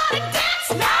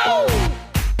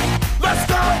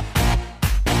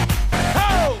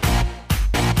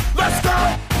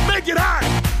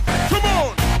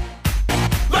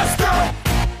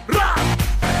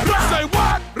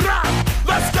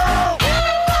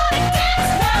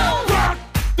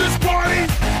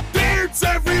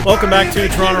 Every Welcome back to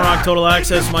Toronto Rock Total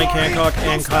Access. Mike Hancock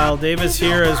and Kyle Davis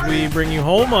here as we bring you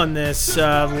home on this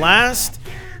last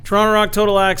Toronto Rock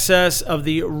Total Access of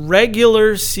the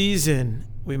regular season.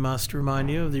 We must remind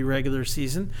you of the regular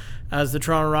season, as the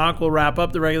Toronto Rock will wrap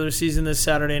up the regular season this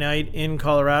Saturday night in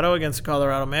Colorado against the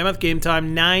Colorado Mammoth. Game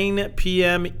time 9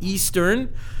 p.m.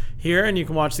 Eastern here, and you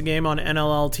can watch the game on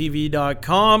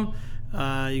NLLTV.com.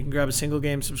 You can grab a single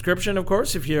game subscription, of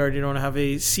course, if you already don't have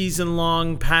a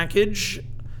season-long package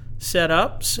set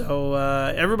up. So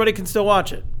everybody can still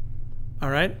watch it.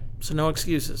 All right? So no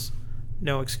excuses.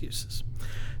 No excuses.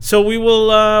 So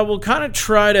we'll kind of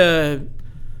try to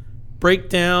break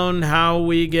down how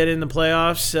we get in the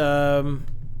playoffs.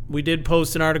 We did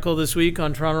post an article this week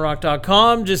on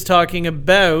TorontoRock.com just talking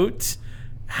about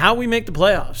how we make the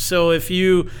playoffs. So if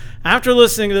you, after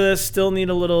listening to this, still need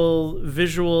a little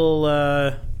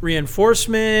visual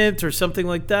reinforcement or something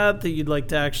like that you'd like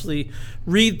to actually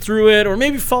read through it or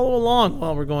maybe follow along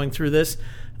while we're going through this,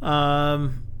 go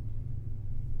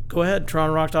ahead,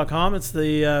 TorontoRock.com. It's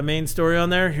the main story on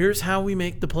there. Here's how we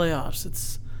make the playoffs.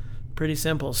 It's pretty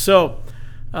simple. So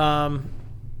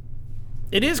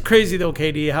it is crazy though,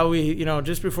 KD, how we,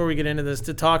 just before we get into this,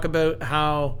 to talk about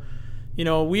how,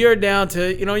 we are down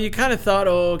to, you kind of thought,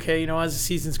 as the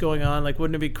season's going on, like,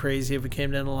 wouldn't it be crazy if we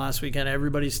came down to the last weekend,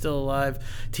 everybody's still alive,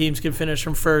 teams can finish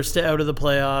from first to out of the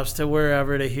playoffs to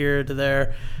wherever, to here to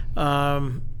there.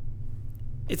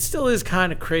 It still is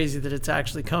kind of crazy that it's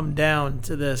actually come down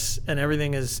to this and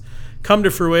everything has come to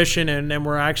fruition, and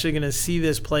we're actually going to see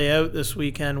this play out this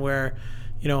weekend where,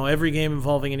 every game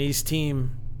involving an East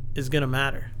team is going to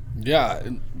matter. Yeah.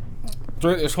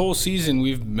 Throughout this whole season,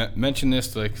 we've mentioned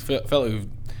this, like, felt like we've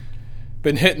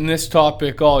been hitting this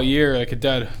topic all year, like a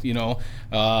dead,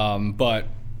 but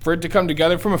for it to come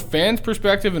together from a fan's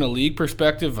perspective and a league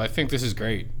perspective, I think this is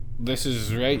great. This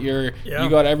is right. You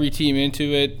got every team into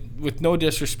it. With no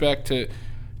disrespect to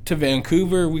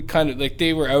Vancouver, we kind of, like,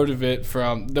 they were out of it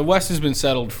from, the West has been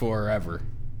settled forever.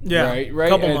 Yeah, right.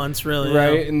 Couple months, really.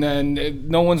 Right, and then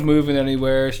no one's moving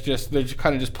anywhere. It's just they're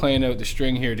kind of just playing out the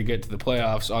string here to get to the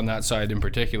playoffs on that side in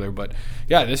particular. But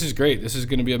yeah, this is great. This is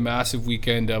going to be a massive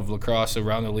weekend of lacrosse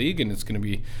around the league, and it's going to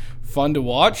be fun to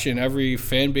watch. And every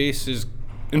fan base is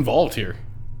involved here.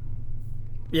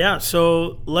 Yeah,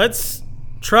 so let's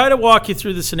try to walk you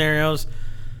through the scenarios.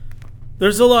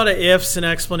 There's a lot of ifs and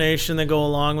explanation that go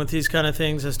along with these kind of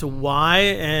things as to why,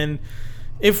 and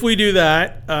if we do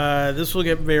that, this will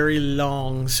get very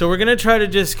long. So we're going to try to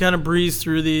just kind of breeze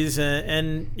through these.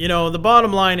 And the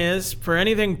bottom line is, for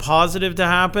anything positive to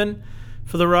happen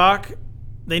for the Rock,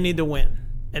 they need to win.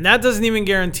 And that doesn't even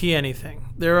guarantee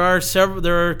anything. There are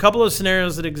a couple of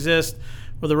scenarios that exist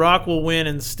where the Rock will win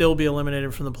and still be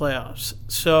eliminated from the playoffs.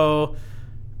 So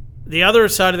the other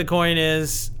side of the coin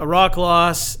is a Rock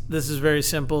loss. This is very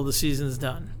simple. The season's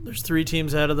done. There's 3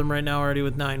 teams ahead of them right now already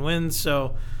with 9 wins,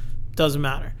 so doesn't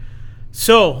matter.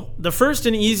 So the first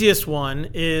and easiest one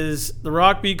is the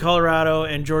Rock beat Colorado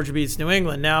and Georgia beats New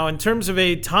England. Now, in terms of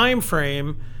a time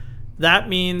frame, that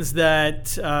means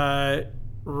that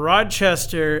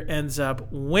Rochester ends up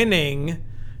winning,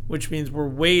 which means we're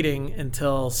waiting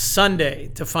until Sunday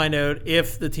to find out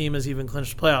if the team has even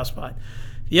clinched a playoff spot.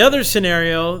 The other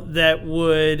scenario that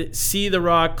would see the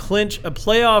Rock clinch a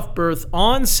playoff berth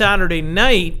on Saturday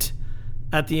night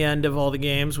at the end of all the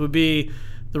games would be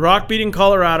the Rock beating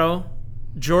Colorado,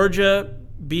 Georgia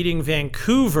beating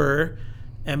Vancouver,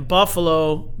 and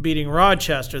Buffalo beating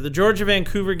Rochester. The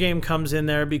Georgia-Vancouver game comes in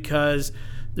there because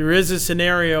there is a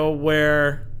scenario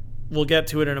where, we'll get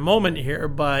to it in a moment here,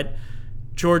 but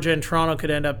Georgia and Toronto could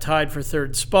end up tied for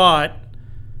third spot,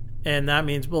 and that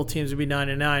means both teams would be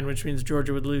 9-9, which means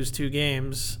Georgia would lose 2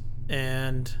 games,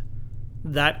 and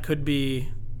that could be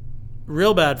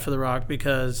real bad for the Rock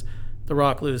because the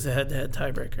Rock lose the head-to-head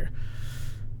tiebreaker.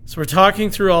 So we're talking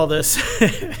through all this.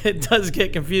 It does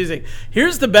get confusing.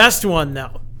 Here's the best one,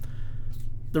 though.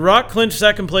 The Rock clinch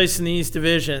second place in the East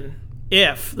Division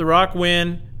if the Rock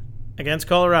win against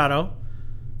Colorado,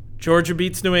 Georgia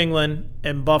beats New England,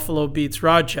 and Buffalo beats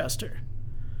Rochester.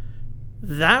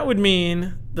 That would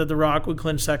mean that the Rock would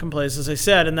clinch second place, as I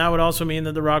said, and that would also mean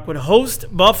that the Rock would host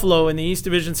Buffalo in the East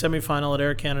Division semifinal at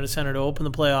Air Canada Centre to open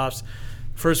the playoffs.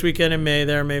 First weekend in May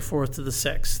there, May 4th to the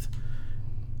 6th.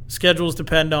 Schedules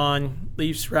depend on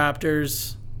Leafs,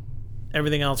 Raptors,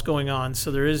 everything else going on, so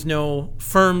there is no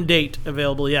firm date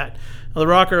available yet. Now, the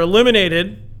Rock are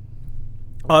eliminated,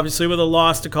 obviously, with a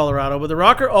loss to Colorado, but the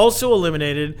Rock are also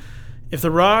eliminated if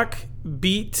the Rock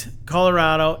beat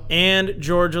Colorado and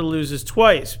Georgia loses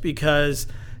twice, because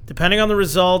depending on the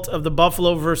result of the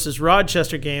Buffalo versus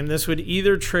Rochester game, this would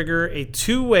either trigger a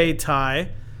 2-way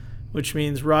tie which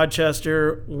means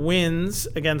Rochester wins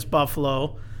against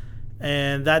Buffalo,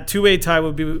 and that two-way tie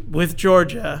would be with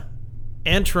Georgia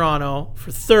and Toronto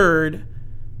for third,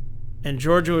 and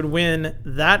Georgia would win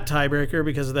that tiebreaker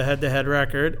because of the head-to-head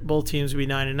record. Both teams would be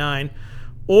 9-9.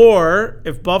 Or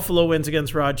if Buffalo wins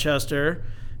against Rochester,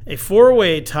 a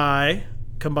four-way tie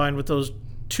combined with those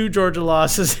two Georgia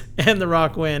losses and the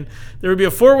Rock win, there would be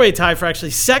a four-way tie for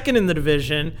actually second in the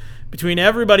division between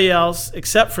everybody else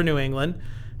except for New England.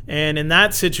 And in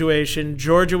that situation,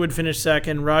 Georgia would finish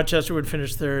second, Rochester would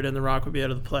finish third, and the Rock would be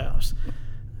out of the playoffs.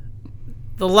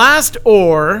 The last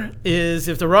or is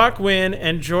if the Rock win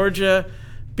and Georgia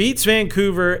beats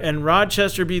Vancouver and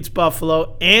Rochester beats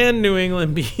Buffalo and New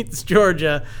England beats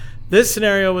Georgia, this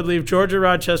scenario would leave Georgia,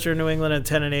 Rochester, and New England at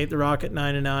 10-8, the Rock at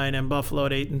 9-9, and Buffalo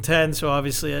at 8-10. So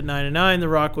obviously at 9-9, the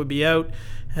Rock would be out,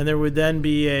 and there would then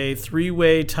be a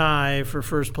three-way tie for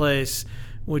first place,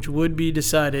 which would be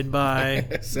decided by,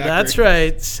 that's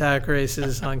right, sack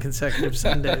races on consecutive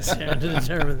Sundays to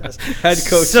determine this. Head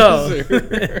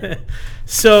coaches.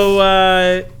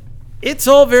 So it's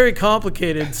all very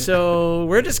complicated. So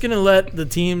we're just going to let the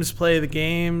teams play the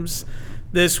games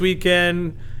this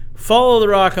weekend. Follow the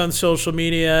Rock on social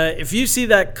media. If you see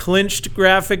that clinched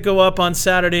graphic go up on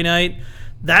Saturday night,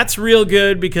 that's real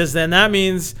good, because then that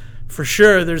means for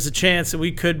sure there's a chance that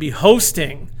we could be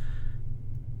hosting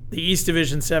the East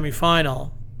Division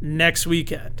semifinal next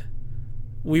weekend.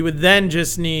 We would then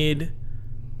just need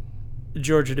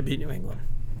Georgia to beat New England.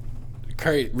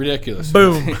 Great, ridiculous.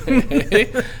 Boom.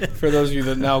 For those of you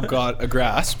that now got a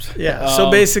grasp. Yeah,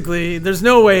 so basically there's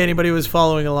no way anybody was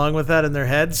following along with that in their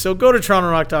head. So go to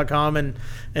TorontoRock.com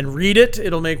and read it.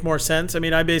 It'll make more sense. I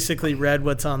mean, I basically read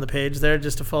what's on the page there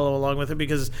just to follow along with it,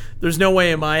 because there's no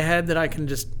way in my head that I can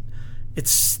just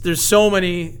there's so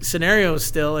many scenarios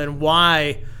still and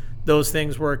why those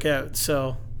things work out.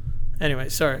 So anyway,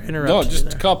 sorry, interrupted. No,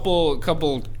 just a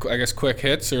couple I guess quick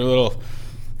hits or little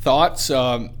thoughts.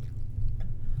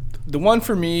 The one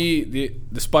for me,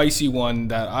 the spicy one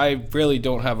that I really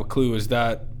don't have a clue, is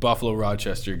that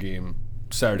Buffalo-Rochester game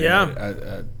Saturday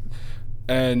night.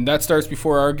 And that starts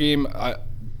before our game. I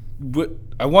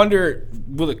wonder,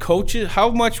 will the coaches,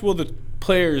 how much will the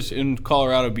players in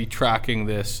Colorado be tracking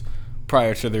this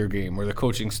prior to their game, or the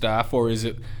coaching staff? Or is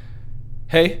it,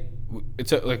 hey,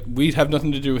 it's like, we have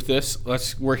nothing to do with this.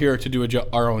 We're here to do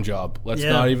our own job. Let's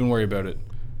not even worry about it.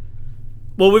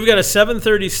 Well, we've got a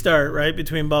 7:30 start, right,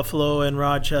 between Buffalo and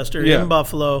Rochester in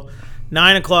Buffalo.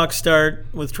 9 o'clock start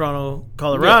with Toronto,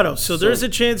 Colorado. So there's a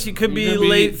chance you could be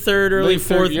late third, early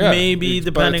fourth, maybe,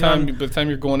 depending on by the time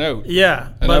you're going out.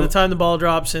 Yeah, by the time the ball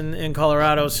drops in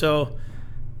Colorado. So,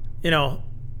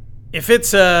 if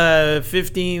it's a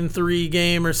 15-3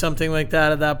 game or something like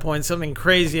that at that point, something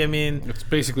crazy, I mean, it's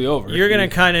basically over. You're going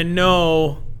to kind of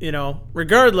know,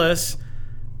 regardless,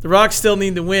 the Rock still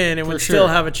need to win and would still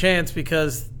have a chance,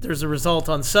 because there's a result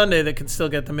on Sunday that can still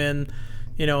get them in.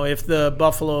 If the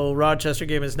Buffalo-Rochester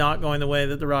game is not going the way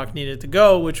that the Rock needed to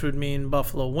go, which would mean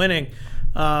Buffalo winning.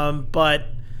 But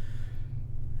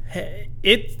I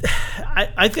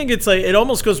think it's like, it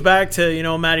almost goes back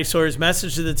to, Matty Sawyer's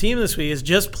message to the team this week is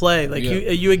just play. Like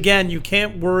you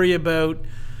can't worry about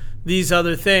these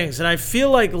other things. And I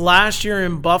feel like last year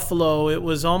in Buffalo, it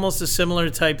was almost a similar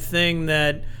type thing,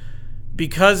 that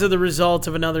because of the result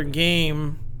of another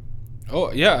game.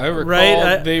 Oh yeah, I recall.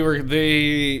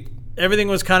 Right, everything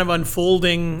was kind of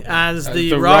unfolding as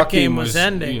the Rock game was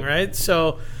ending, right?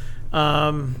 So,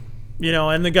 and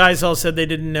the guys all said they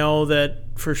didn't know that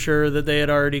for sure that they had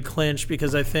already clinched,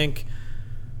 because I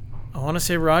want to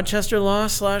say Rochester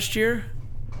lost last year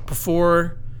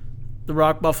before the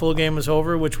Rock Buffalo game was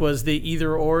over, which was the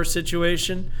either or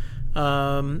situation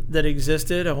that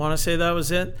existed. I want to say that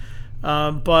was it.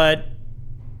 But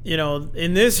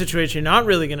in this situation, you're not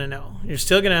really going to know. You're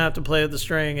still going to have to play with the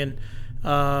string, and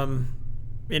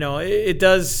it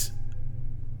does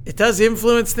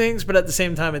influence things, but at the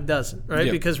same time, it doesn't, right?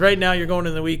 Yeah. Because right now you're going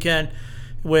into the weekend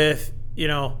with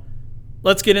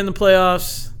let's get in the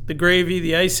playoffs. The gravy,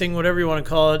 the icing, whatever you want to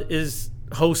call it, is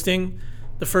hosting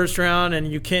the first round, and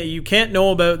you can't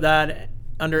know about that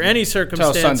under any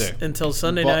circumstance until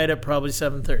Sunday night at probably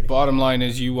 7:30. Bottom line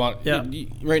is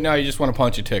right now you just want to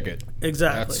punch a ticket.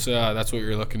 Exactly. That's what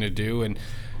you're looking to do, and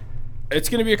it's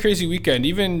going to be a crazy weekend.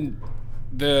 Even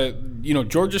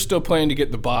Georgia's still playing to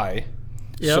get the bye,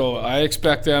 so I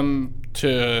expect them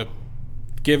to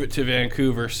give it to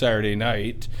Vancouver Saturday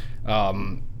night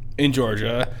in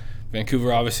Georgia.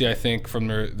 Vancouver, obviously, I think from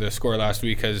the score last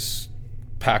week, has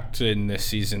packed in this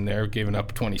season. They're giving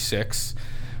up 26.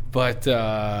 But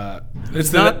it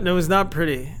was not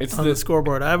pretty on the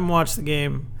scoreboard. I haven't watched the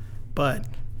game, but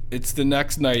it's the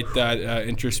next night that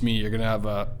interests me. You're going to have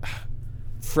a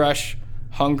fresh,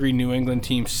 hungry New England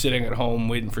team sitting at home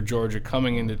waiting for Georgia,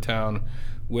 coming into town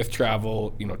with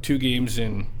travel. 2 games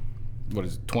in,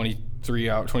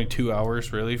 22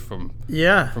 hours really from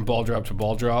ball drop to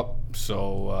ball drop.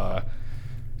 So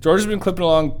Georgia's been clipping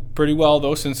along pretty well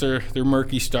though since their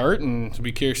murky start, and to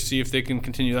be curious to see if they can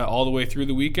continue that all the way through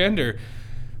the weekend.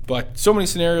 But so many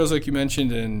scenarios like you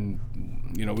mentioned, and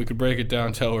we could break it down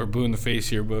until we're blue in the face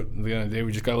here, but at the end of the day,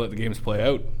 we just got to let the games play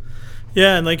out.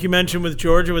 Yeah, and like you mentioned with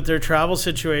Georgia, with their travel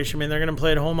situation, they're going to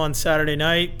play at home on Saturday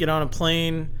night, get on a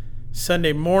plane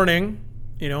Sunday morning,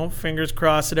 fingers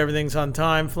crossed that everything's on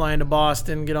time, fly into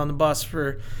Boston, get on the bus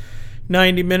for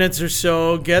 90 minutes or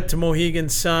so, get to Mohegan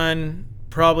Sun,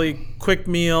 probably quick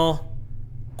meal,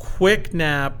 quick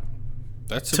nap,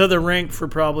 to the rink for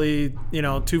probably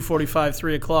 2:45,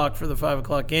 3 o'clock for the 5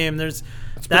 o'clock game.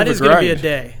 That is going to be a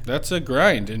day. That's a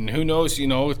grind, and who knows?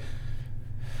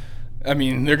 I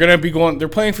mean, they're going to be going. They're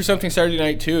playing for something Saturday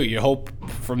night too. You hope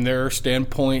from their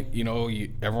standpoint,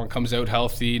 everyone comes out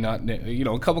healthy. Not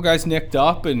a couple guys nicked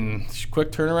up and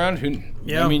quick turnaround.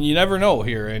 I mean, you never know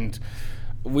here, and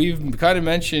we've kind of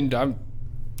mentioned. I'm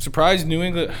surprised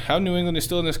how New England is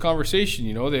still in this conversation.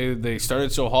 They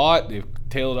started so hot, they've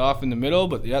tailed off in the middle,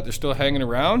 but yet they're still hanging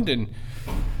around. And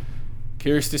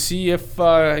curious to see if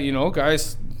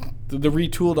guys, the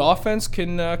retooled offense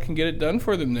can get it done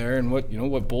for them there, and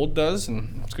what Bold does,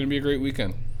 and it's going to be a great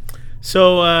weekend.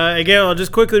 So again, I'll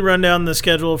just quickly run down the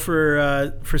schedule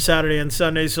for Saturday and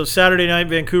Sunday. So Saturday night,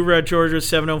 Vancouver at Georgia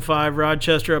 7:05,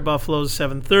 Rochester at Buffalo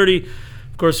 7:30.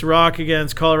 Of course, the Rock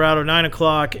against Colorado 9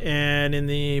 o'clock, and in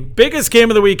the biggest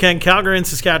game of the weekend, Calgary and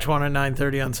Saskatchewan at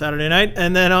 9:30 on Saturday night,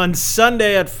 and then on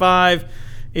Sunday at 5,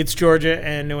 it's Georgia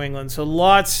and New England. So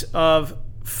lots of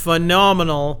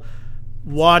phenomenal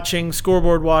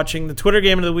scoreboard watching. The Twitter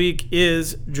game of the week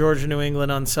is Georgia-New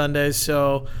England on Sunday.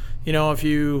 So, if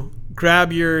you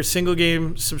grab your single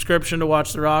game subscription to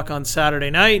watch the Rock on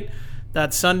Saturday night,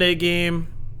 that Sunday game,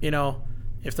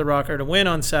 if the Rock are to win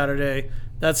on Saturday,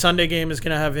 that Sunday game is going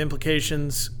to have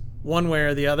implications one way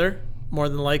or the other. More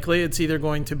than likely, it's either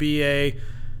going to be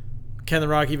can the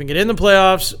Rock even get in the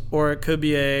playoffs, or it could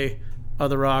be are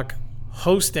the Rock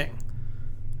hosting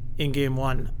in Game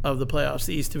 1 of the playoffs,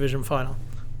 the East Division Final.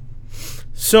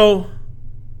 So,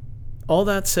 all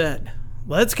that said,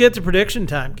 let's get to prediction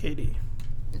time, KD.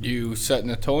 You setting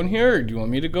the tone here, or do you want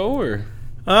me to go, or?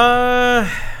 What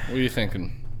are you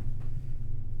thinking?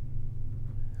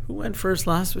 Who went first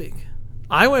last week?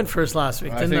 I went first last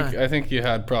week, didn't I? I think you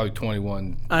had probably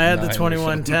 21. I had the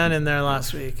 21-10 in there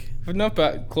last week. But not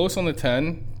bad. Close on the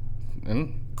 10.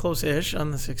 And close-ish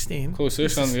on the 16.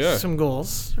 Close-ish on the, some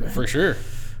goals. Right? For sure.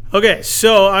 Okay,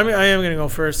 so I am going to go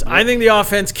first. Yep. I think the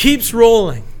offense keeps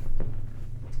rolling.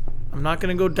 I'm not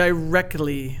going to go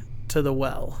directly to the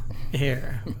well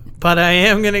here, but I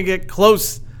am going to get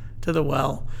close to the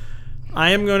well.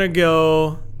 I am going to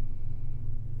go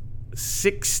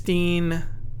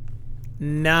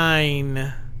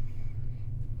 16-9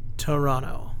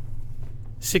 Toronto.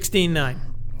 16-9.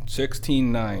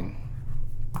 16-9.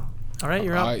 All right,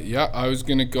 you're up. I was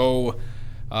going to go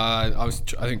I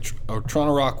think a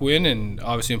Toronto Rock win, and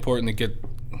obviously important to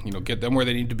get them where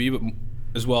they need to be, but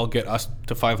as well get us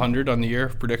to 500 on the year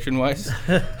prediction wise.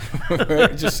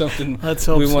 Just something. Let's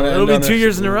hope so. It'll be 2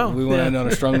 years in a row. We want to end on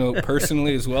a strong note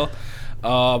personally as well.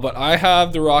 But I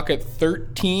have the Rock at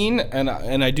 13, and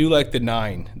I do like the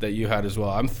 9 that you had as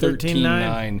well. I'm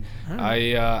 13-9.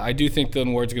 Right. I do think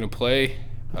Dylan Ward's going to play.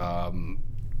 One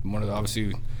of the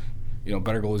obviously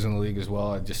better goalies in the league as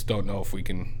well. I just don't know if we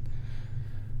can.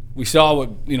 We saw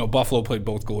what Buffalo played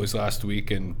both goalies last week,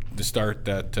 and the start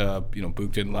that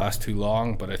Book didn't last too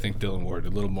long. But I think Dylan Ward a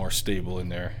little more stable in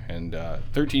there, and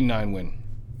 13-9 win.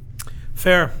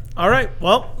 Fair. All right.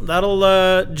 Well,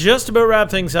 that'll just about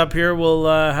wrap things up here. We'll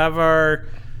have our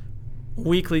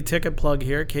weekly ticket plug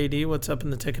here. KD, what's up in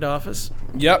the ticket office?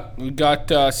 Yep, we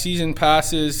got season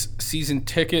passes, season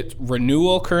ticket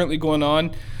renewal currently going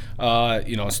on.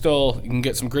 Still you can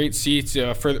get some great seats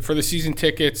for the season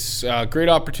tickets. Great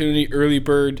opportunity, early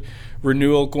bird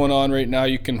renewal going on right now.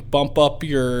 You can bump up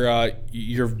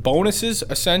your bonuses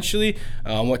essentially.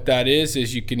 What that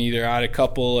is you can either add a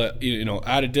couple,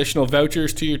 add additional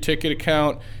vouchers to your ticket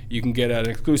account. You can get an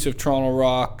exclusive Toronto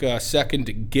Rock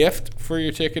second gift for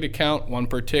your ticket account, 1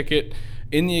 per ticket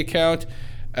in the account.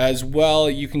 As well,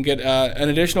 you can get an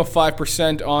additional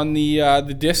 5% on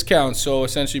the discount. So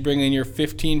essentially bringing in your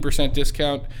 15%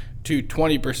 discount to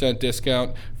 20%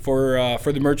 discount for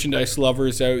the merchandise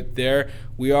lovers out there.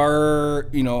 We are,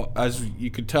 as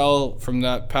you could tell from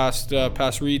that past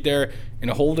read there, in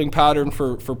a holding pattern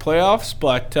for playoffs,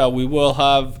 but we will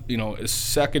have, a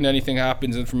second anything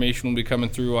happens, information will be coming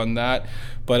through on that.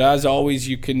 But as always,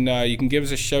 you can give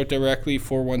us a shout directly,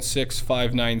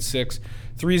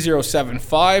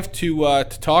 416-596-3075 to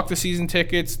talk the season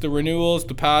tickets, the renewals,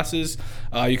 the passes.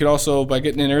 You can also, by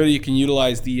getting in early, you can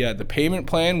utilize the payment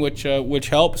plan, which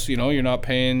helps. You're not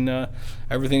paying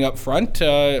everything up front.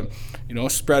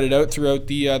 Spread it out throughout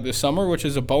the summer, which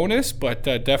is a bonus. But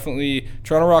definitely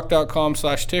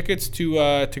TorontoRock.com/tickets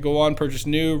to go on, purchase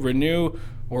new, renew,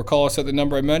 or call us at the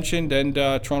number I mentioned, and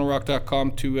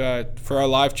TorontoRock.com for our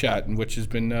live chat, which has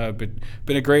been a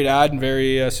great ad and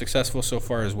very successful so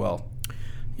far as well.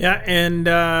 Yeah, and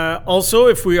also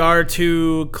if we are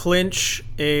to clinch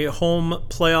a home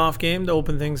playoff game to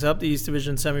open things up, the East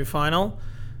Division semifinal,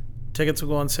 tickets will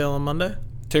go on sale on Monday.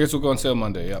 Tickets will go on sale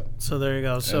Monday, yep. So there you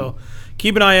go. So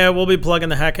keep an eye out. We'll be plugging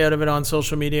the heck out of it on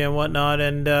social media and whatnot.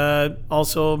 And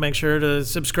also make sure to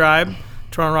subscribe,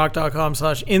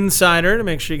 TorontoRock.com/insider, to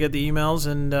make sure you get the emails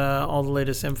and all the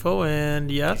latest info. And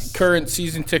yes, current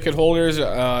season ticket holders,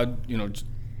 we're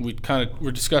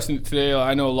discussing it today.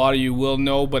 I know a lot of you will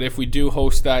know, but if we do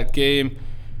host that game,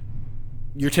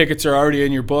 your tickets are already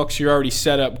in your books. You're already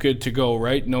set up, good to go,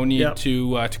 right? No need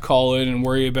to call in and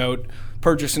worry about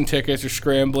purchasing tickets or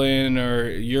scrambling, or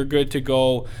you're good to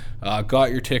go. Got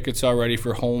your tickets already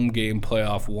for home game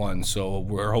playoff 1, so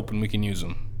we're hoping we can use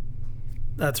them.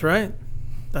 That's right.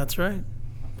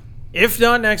 If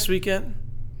not next weekend,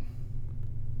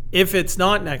 if it's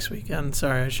not next weekend,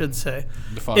 sorry, I should say,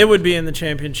 it would be in the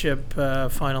championship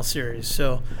final series.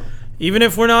 So even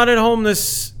if we're not at home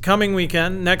this coming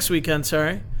weekend, next weekend,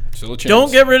 sorry, still a chance.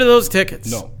 Don't get rid of those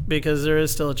tickets. No. Because there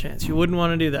is still a chance. You wouldn't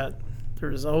want to do that.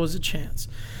 There is always a chance.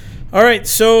 All right,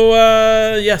 so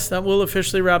yes, that will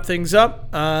officially wrap things up.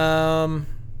 Yeah,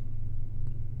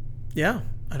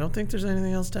 I don't think there's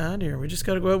anything else to add here. We just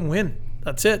got to go out and win.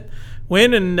 That's it.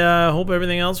 Win, and hope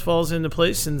everything else falls into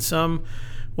place in some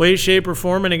way, shape, or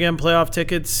form. And again, playoff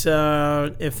tickets,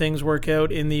 if things work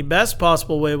out in the best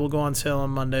possible way, will go on sale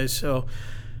on Monday. So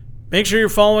make sure you're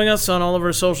following us on all of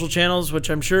our social channels, which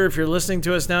I'm sure if you're listening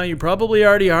to us now, you probably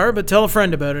already are, but tell a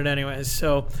friend about it anyways.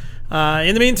 So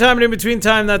in the meantime and in between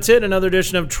time, that's it. Another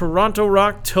edition of Toronto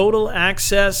Rock Total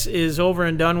Access is over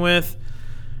and done with.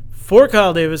 For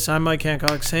Kyle Davis, I'm Mike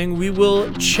Hancock saying we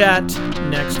will chat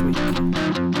next week.